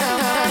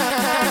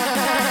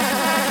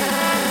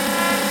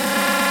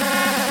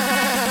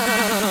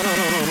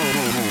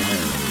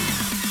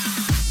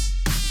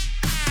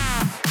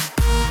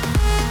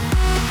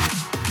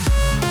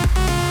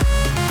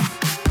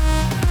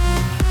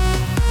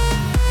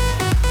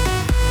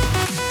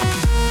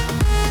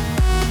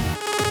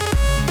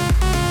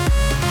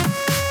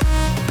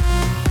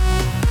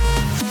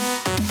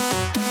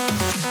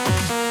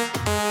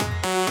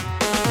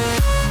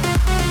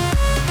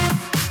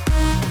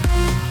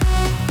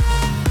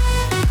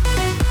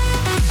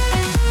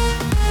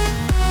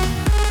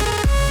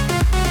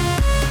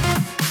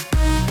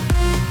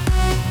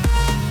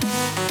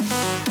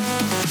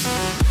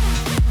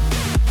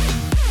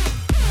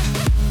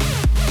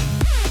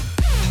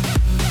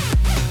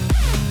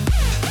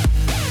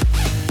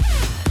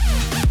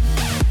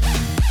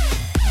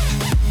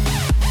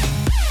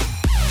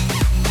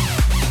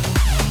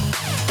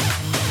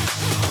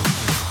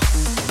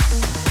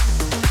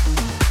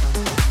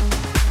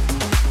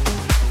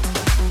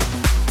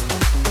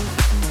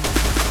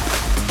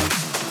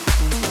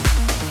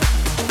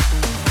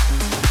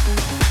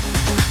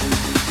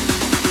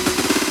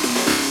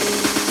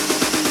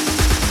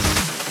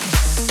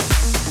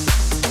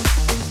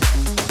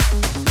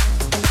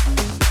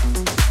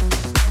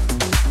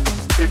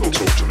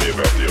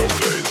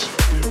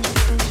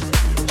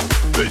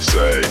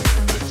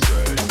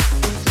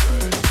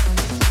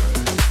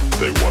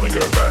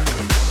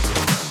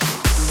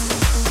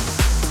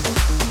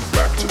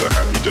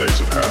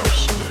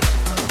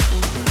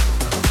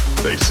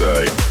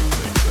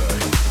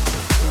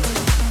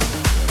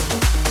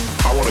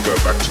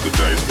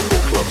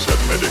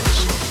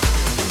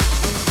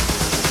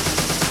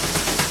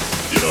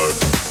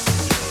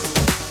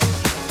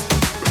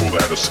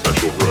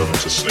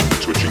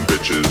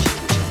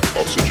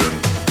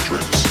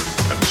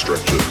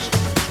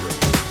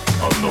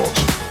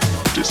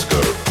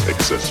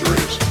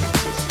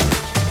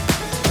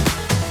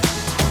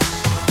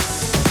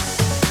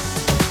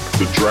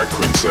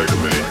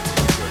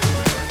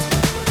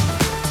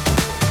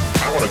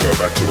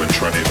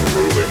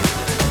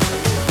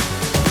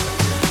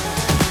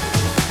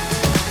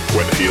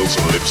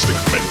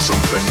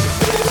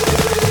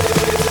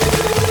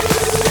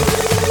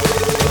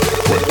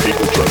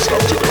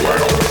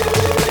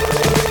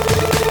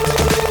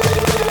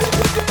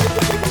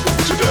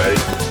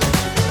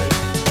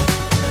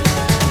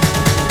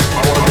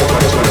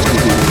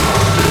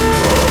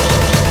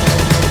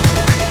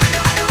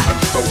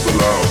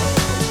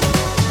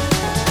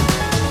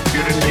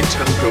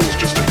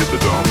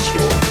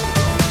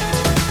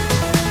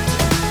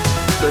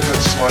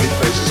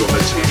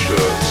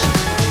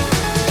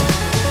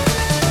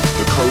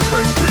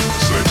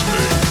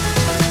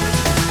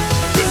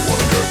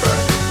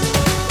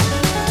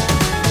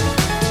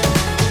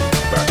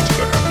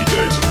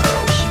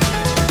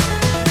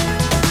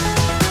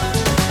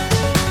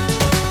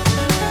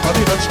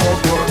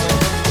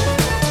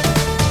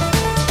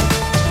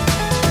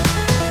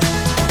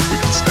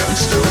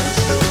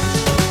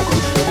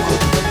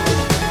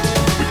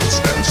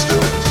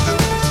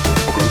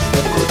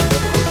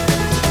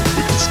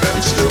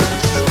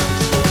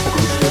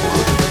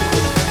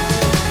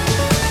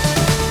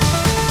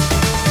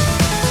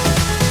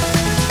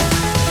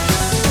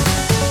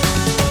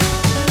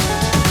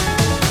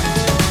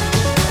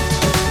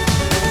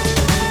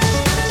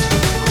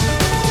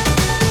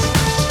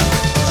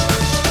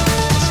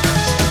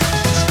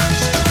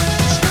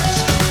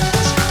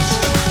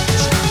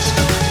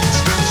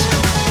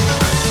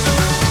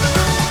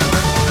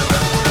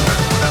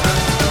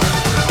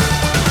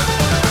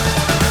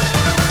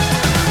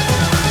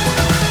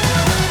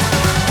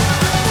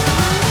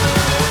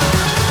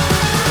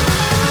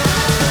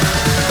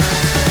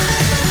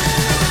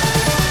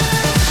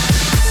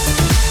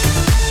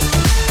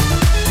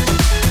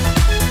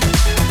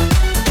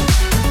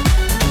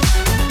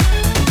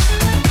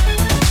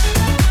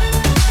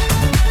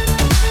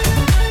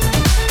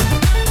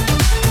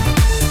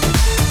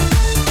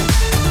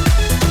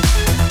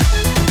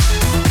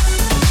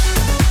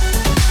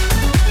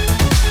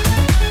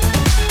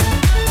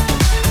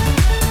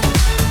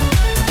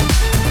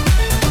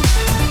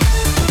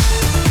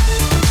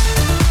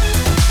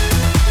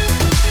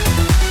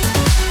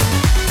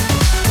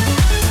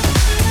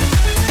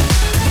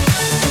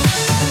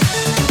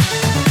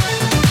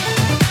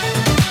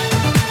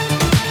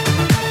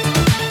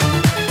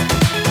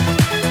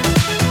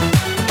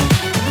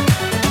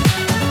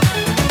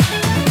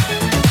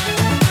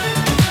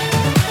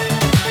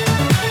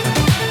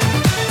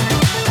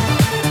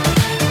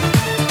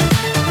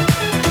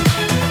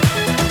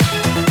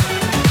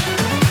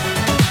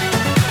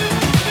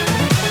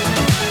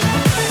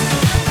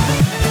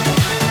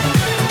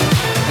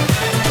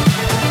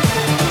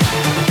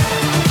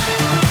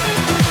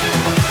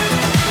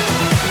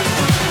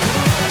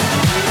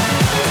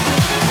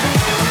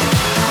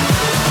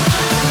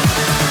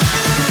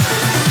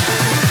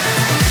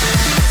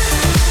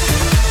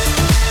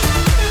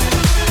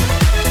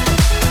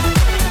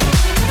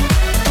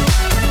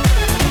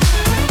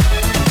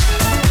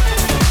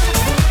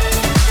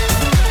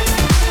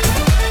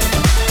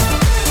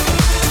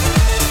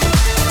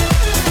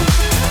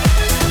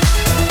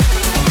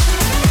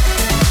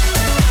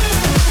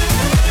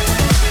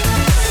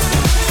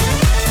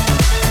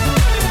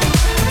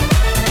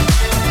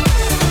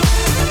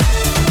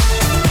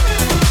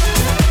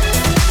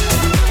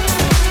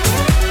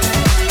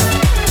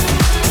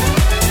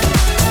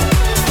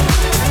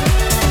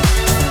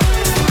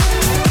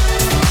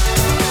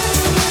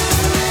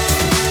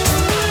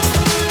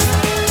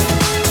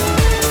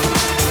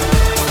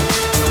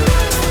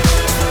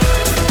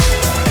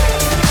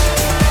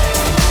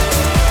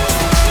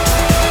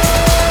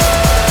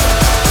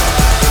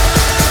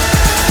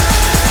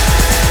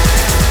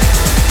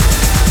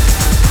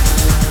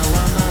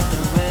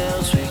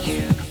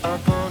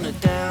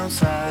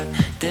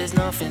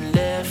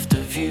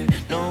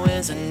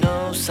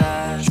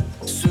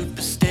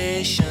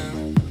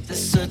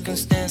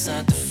 circumstance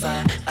I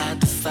defy, I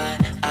defy,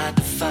 I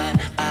defy,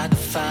 I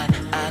defy,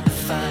 I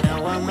defy.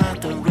 Now I'm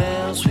at the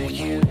rails with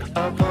you,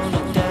 up on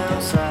the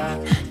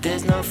downside.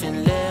 There's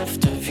nothing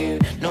left of you,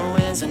 no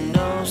ends and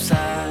no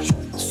sides.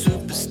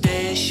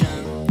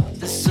 Superstition,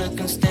 the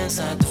circumstance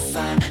I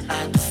defy,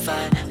 I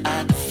defy,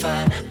 I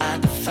defy, I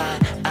defy,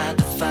 I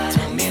defy.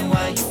 Tell me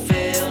why you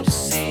fail to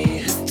see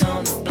it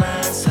on the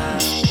blind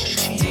side.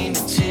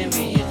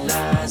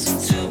 Dematerialize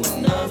into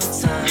another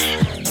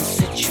time and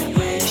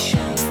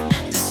situation.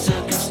 The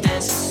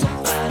circumstance is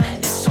on fire,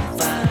 it's on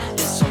fire,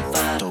 it's on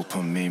fire.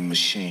 Dopamine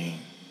machine.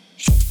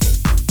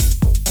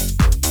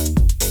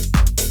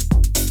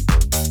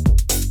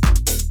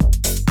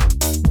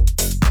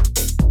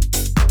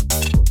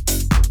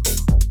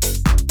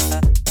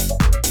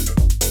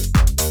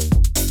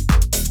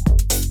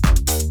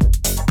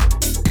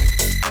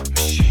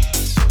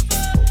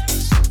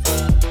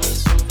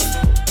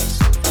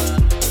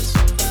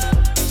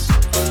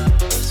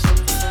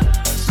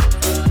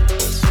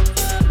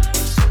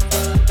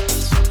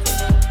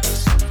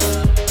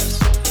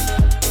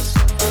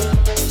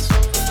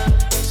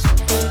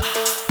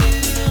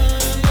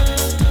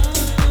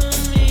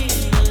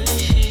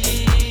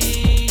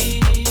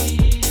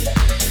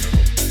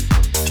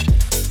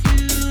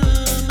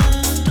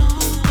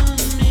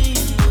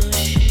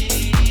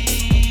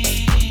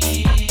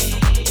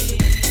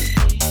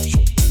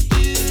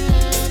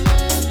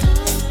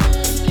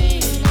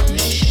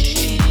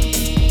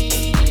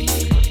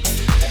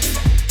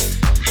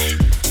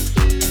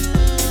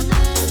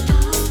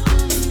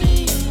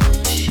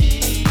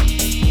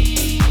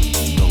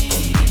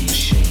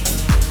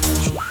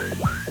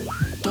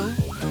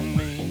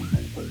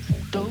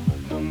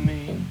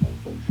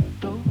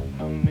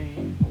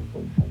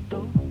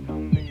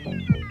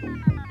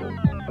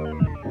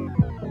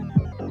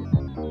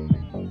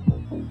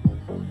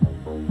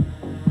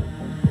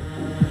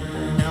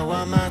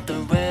 I'm at the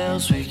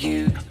rails with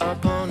you,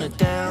 up on the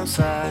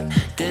downside.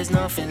 There's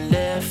nothing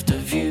left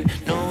of you,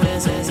 no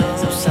ends and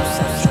no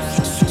sides.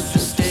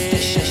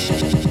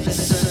 Superstition, the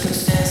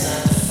circumstance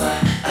I defy,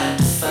 I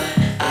defy,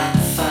 I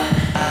defy,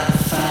 I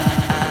defy, I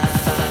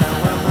defy. Now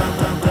I'm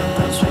at the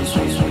rails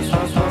with you,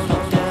 up on the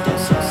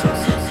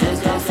downside.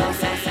 There's nothing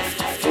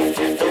left of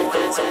you, no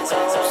ends and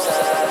no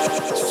sides.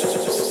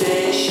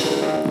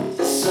 Superstition,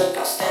 the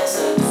circumstance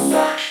I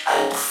defy,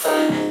 I defy,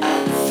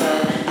 I defy.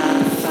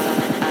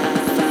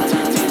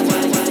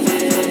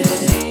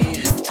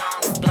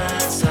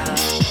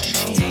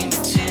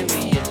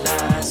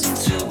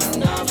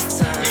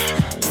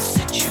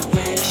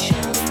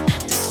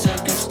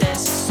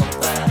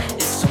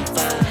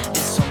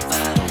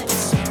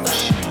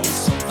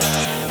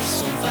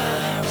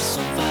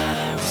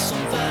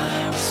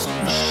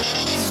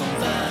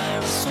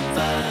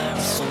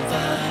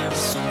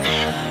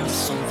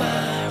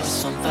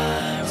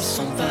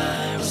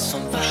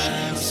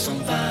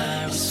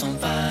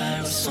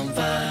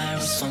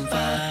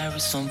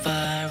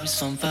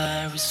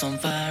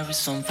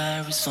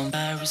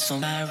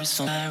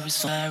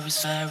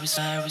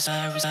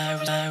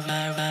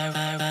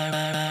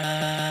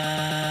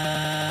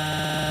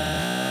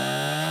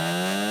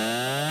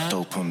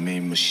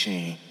 Dopamine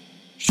machine.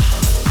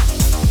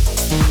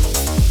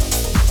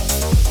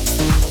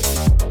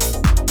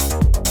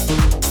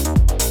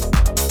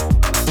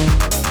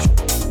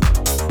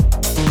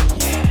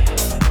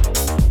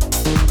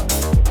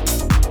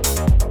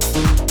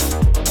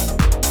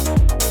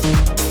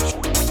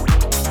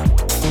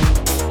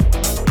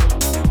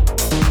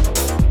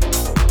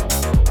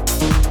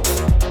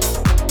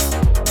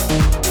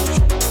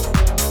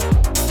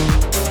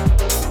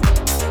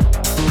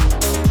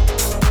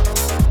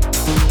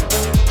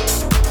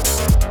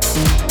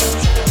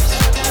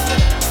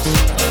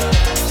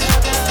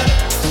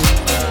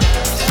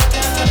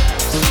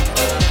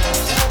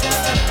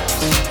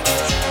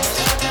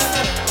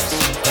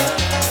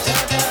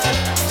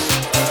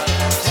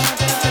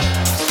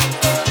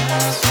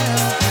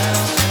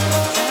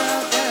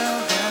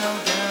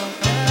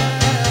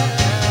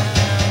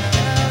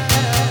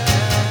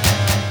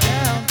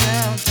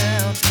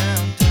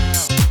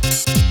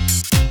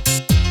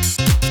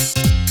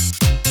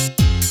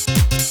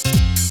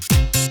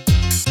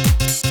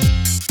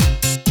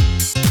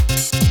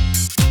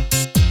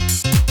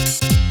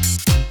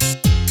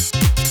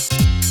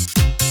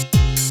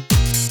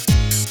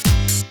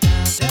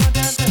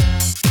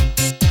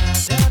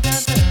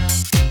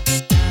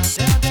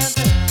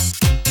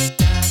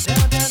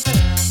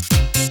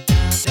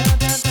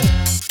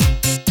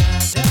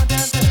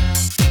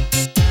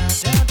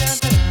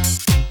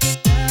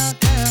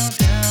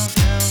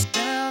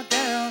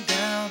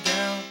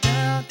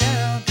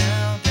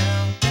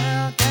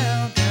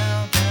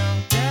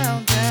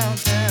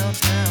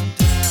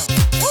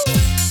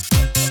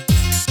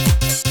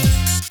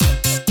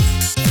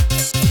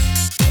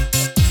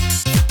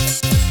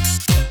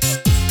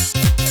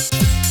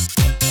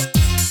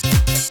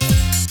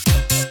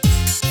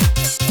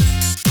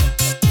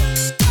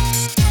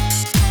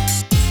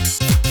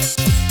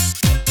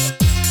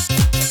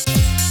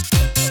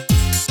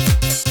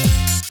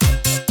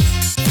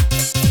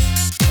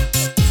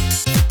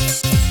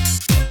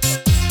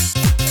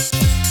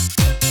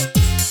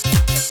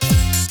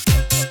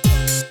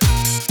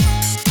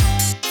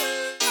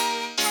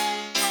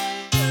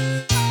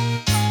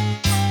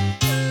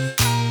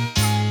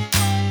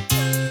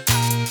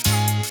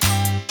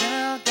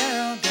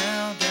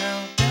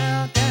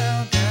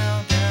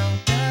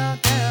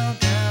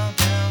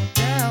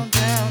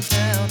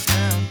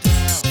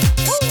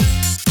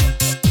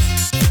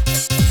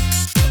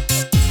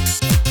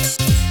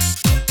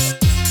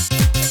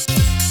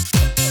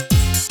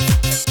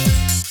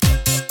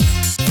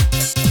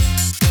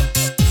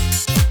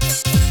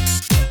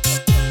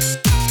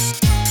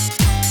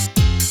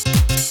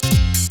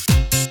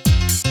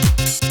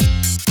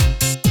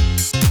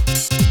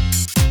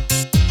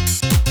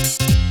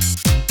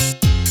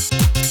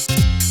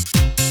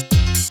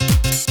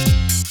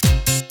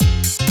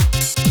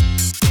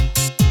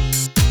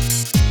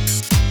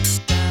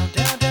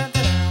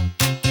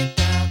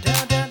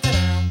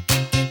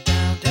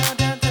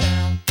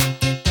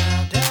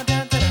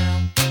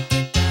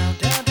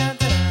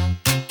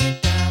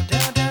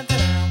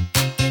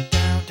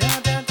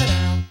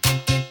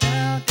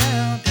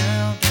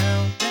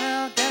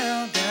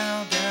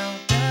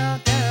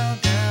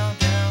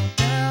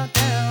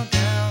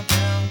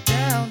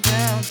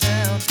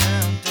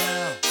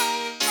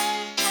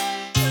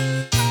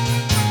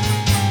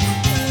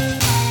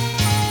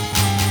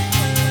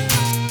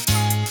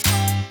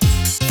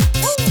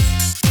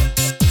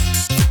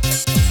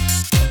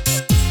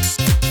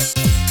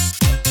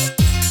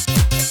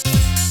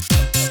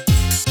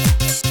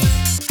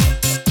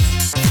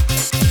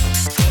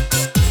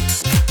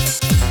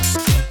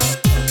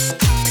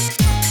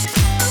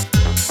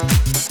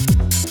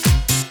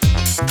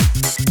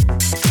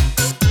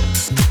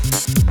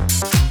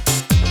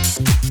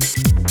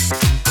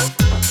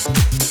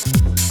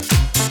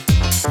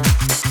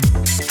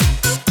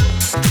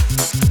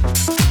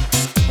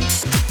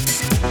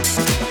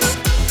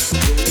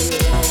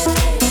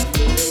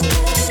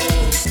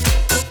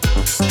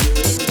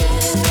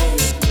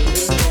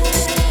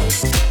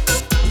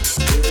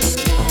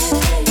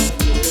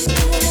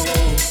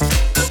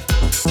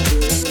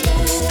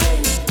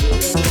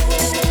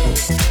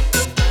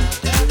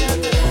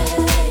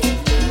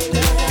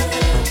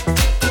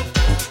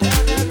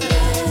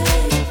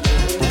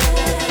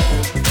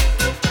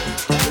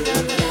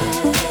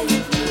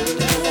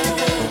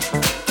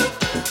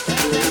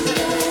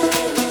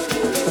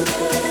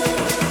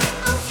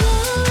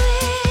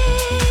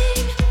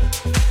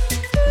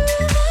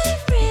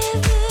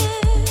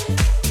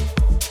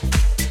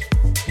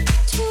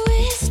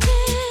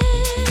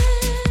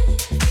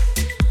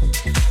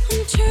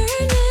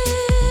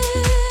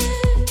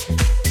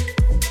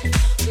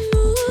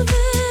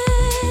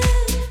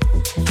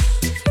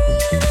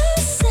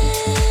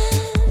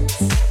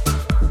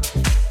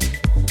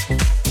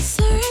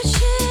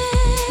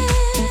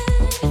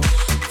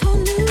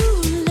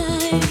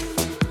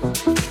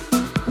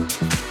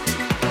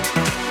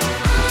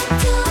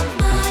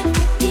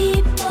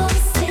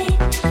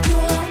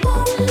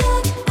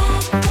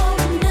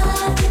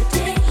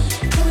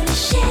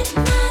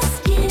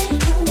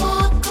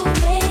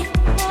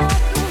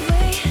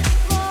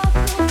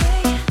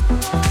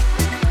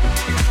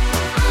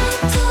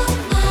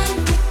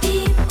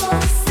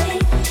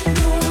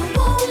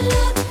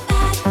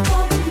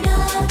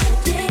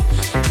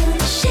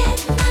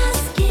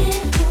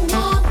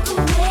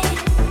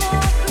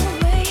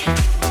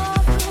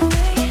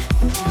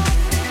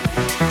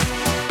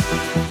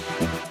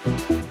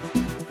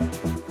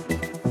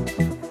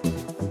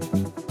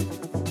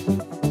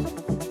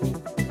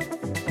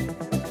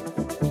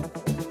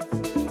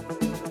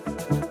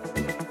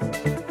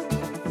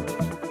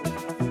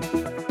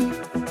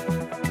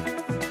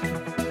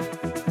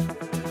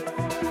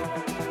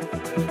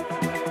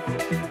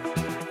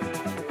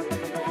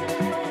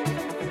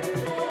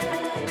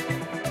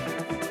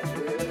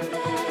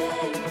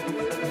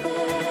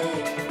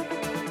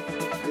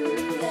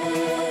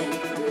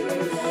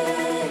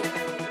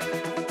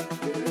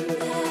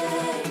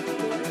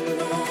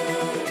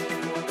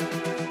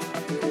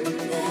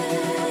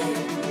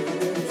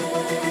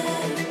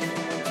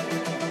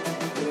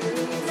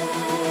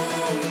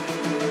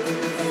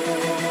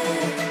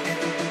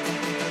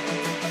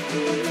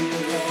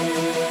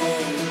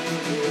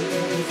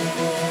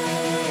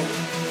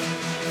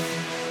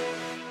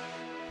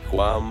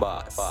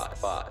 Juanbass.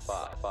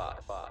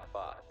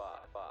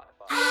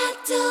 I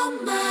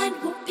don't mind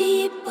what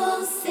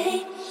people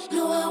say.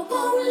 No, I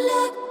won't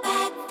look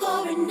back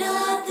for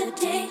another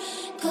day.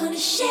 Gonna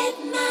shed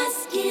my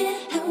skin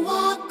and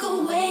walk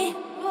away.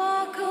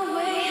 Walk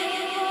away.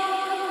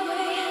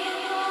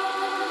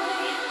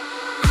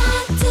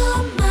 I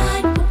don't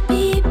mind what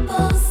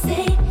people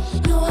say.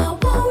 No, I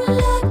won't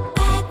look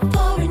back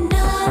for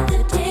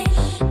another day.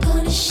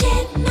 Gonna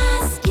shed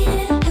my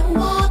skin and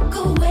walk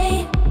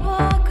away.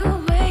 Walk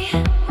away.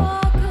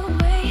 Walk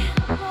away.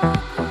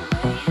 Walk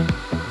away.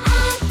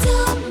 I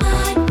don't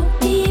mind what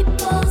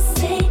people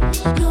say.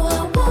 No,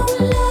 I won't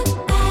look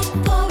back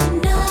for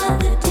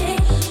another day.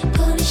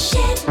 Gonna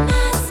shed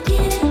my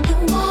skin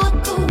and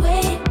walk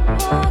away.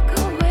 Walk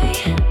away.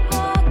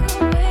 Walk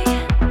away.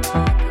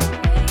 Walk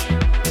away.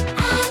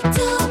 I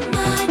don't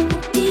mind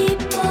what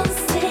people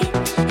say.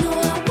 No,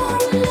 I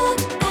won't look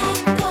back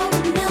for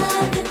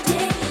another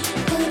day.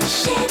 Gonna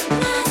shed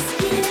my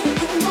skin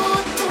and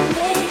walk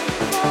away.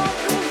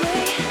 Walk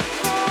away.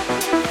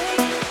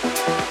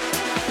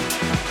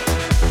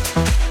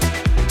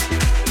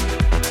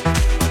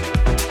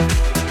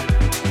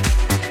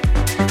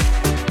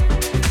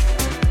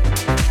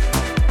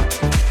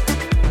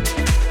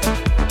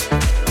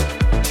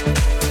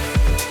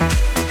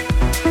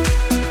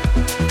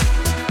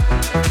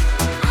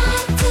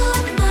 I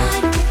don't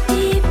mind what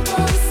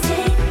people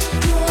say.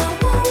 No, I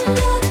won't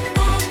look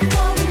back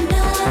for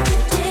another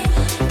day.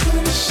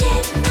 Gonna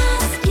shed my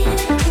skin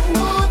and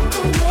walk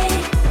away.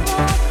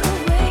 Walk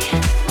away.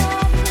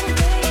 Walk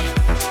away.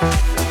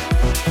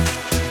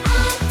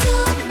 I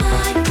don't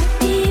mind what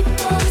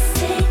people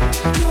say.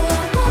 No,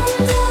 I won't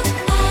look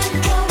back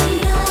for the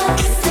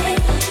other day.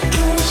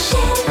 Gonna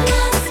shed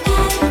my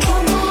skin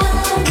and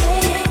walk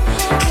away.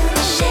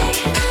 Gonna shed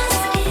my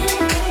skin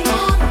and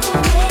walk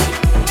away.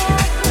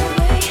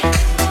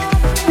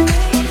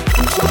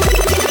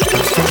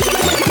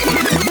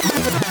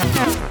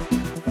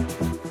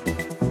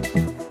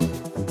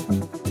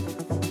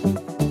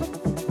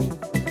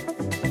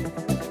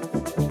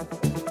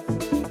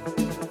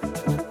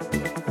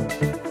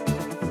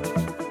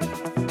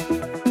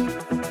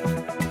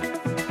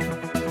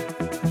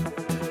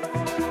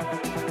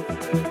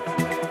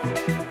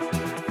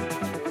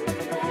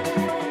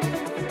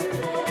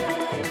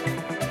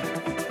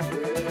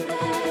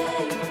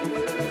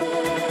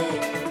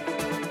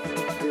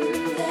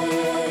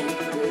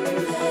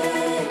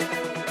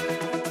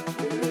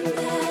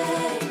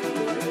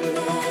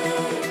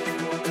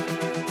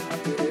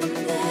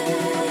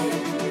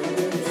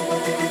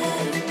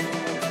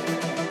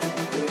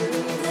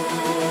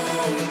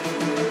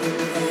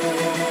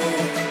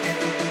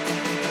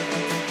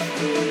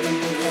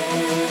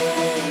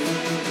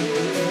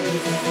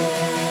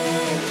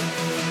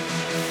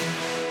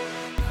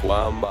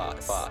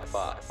 Juanbass.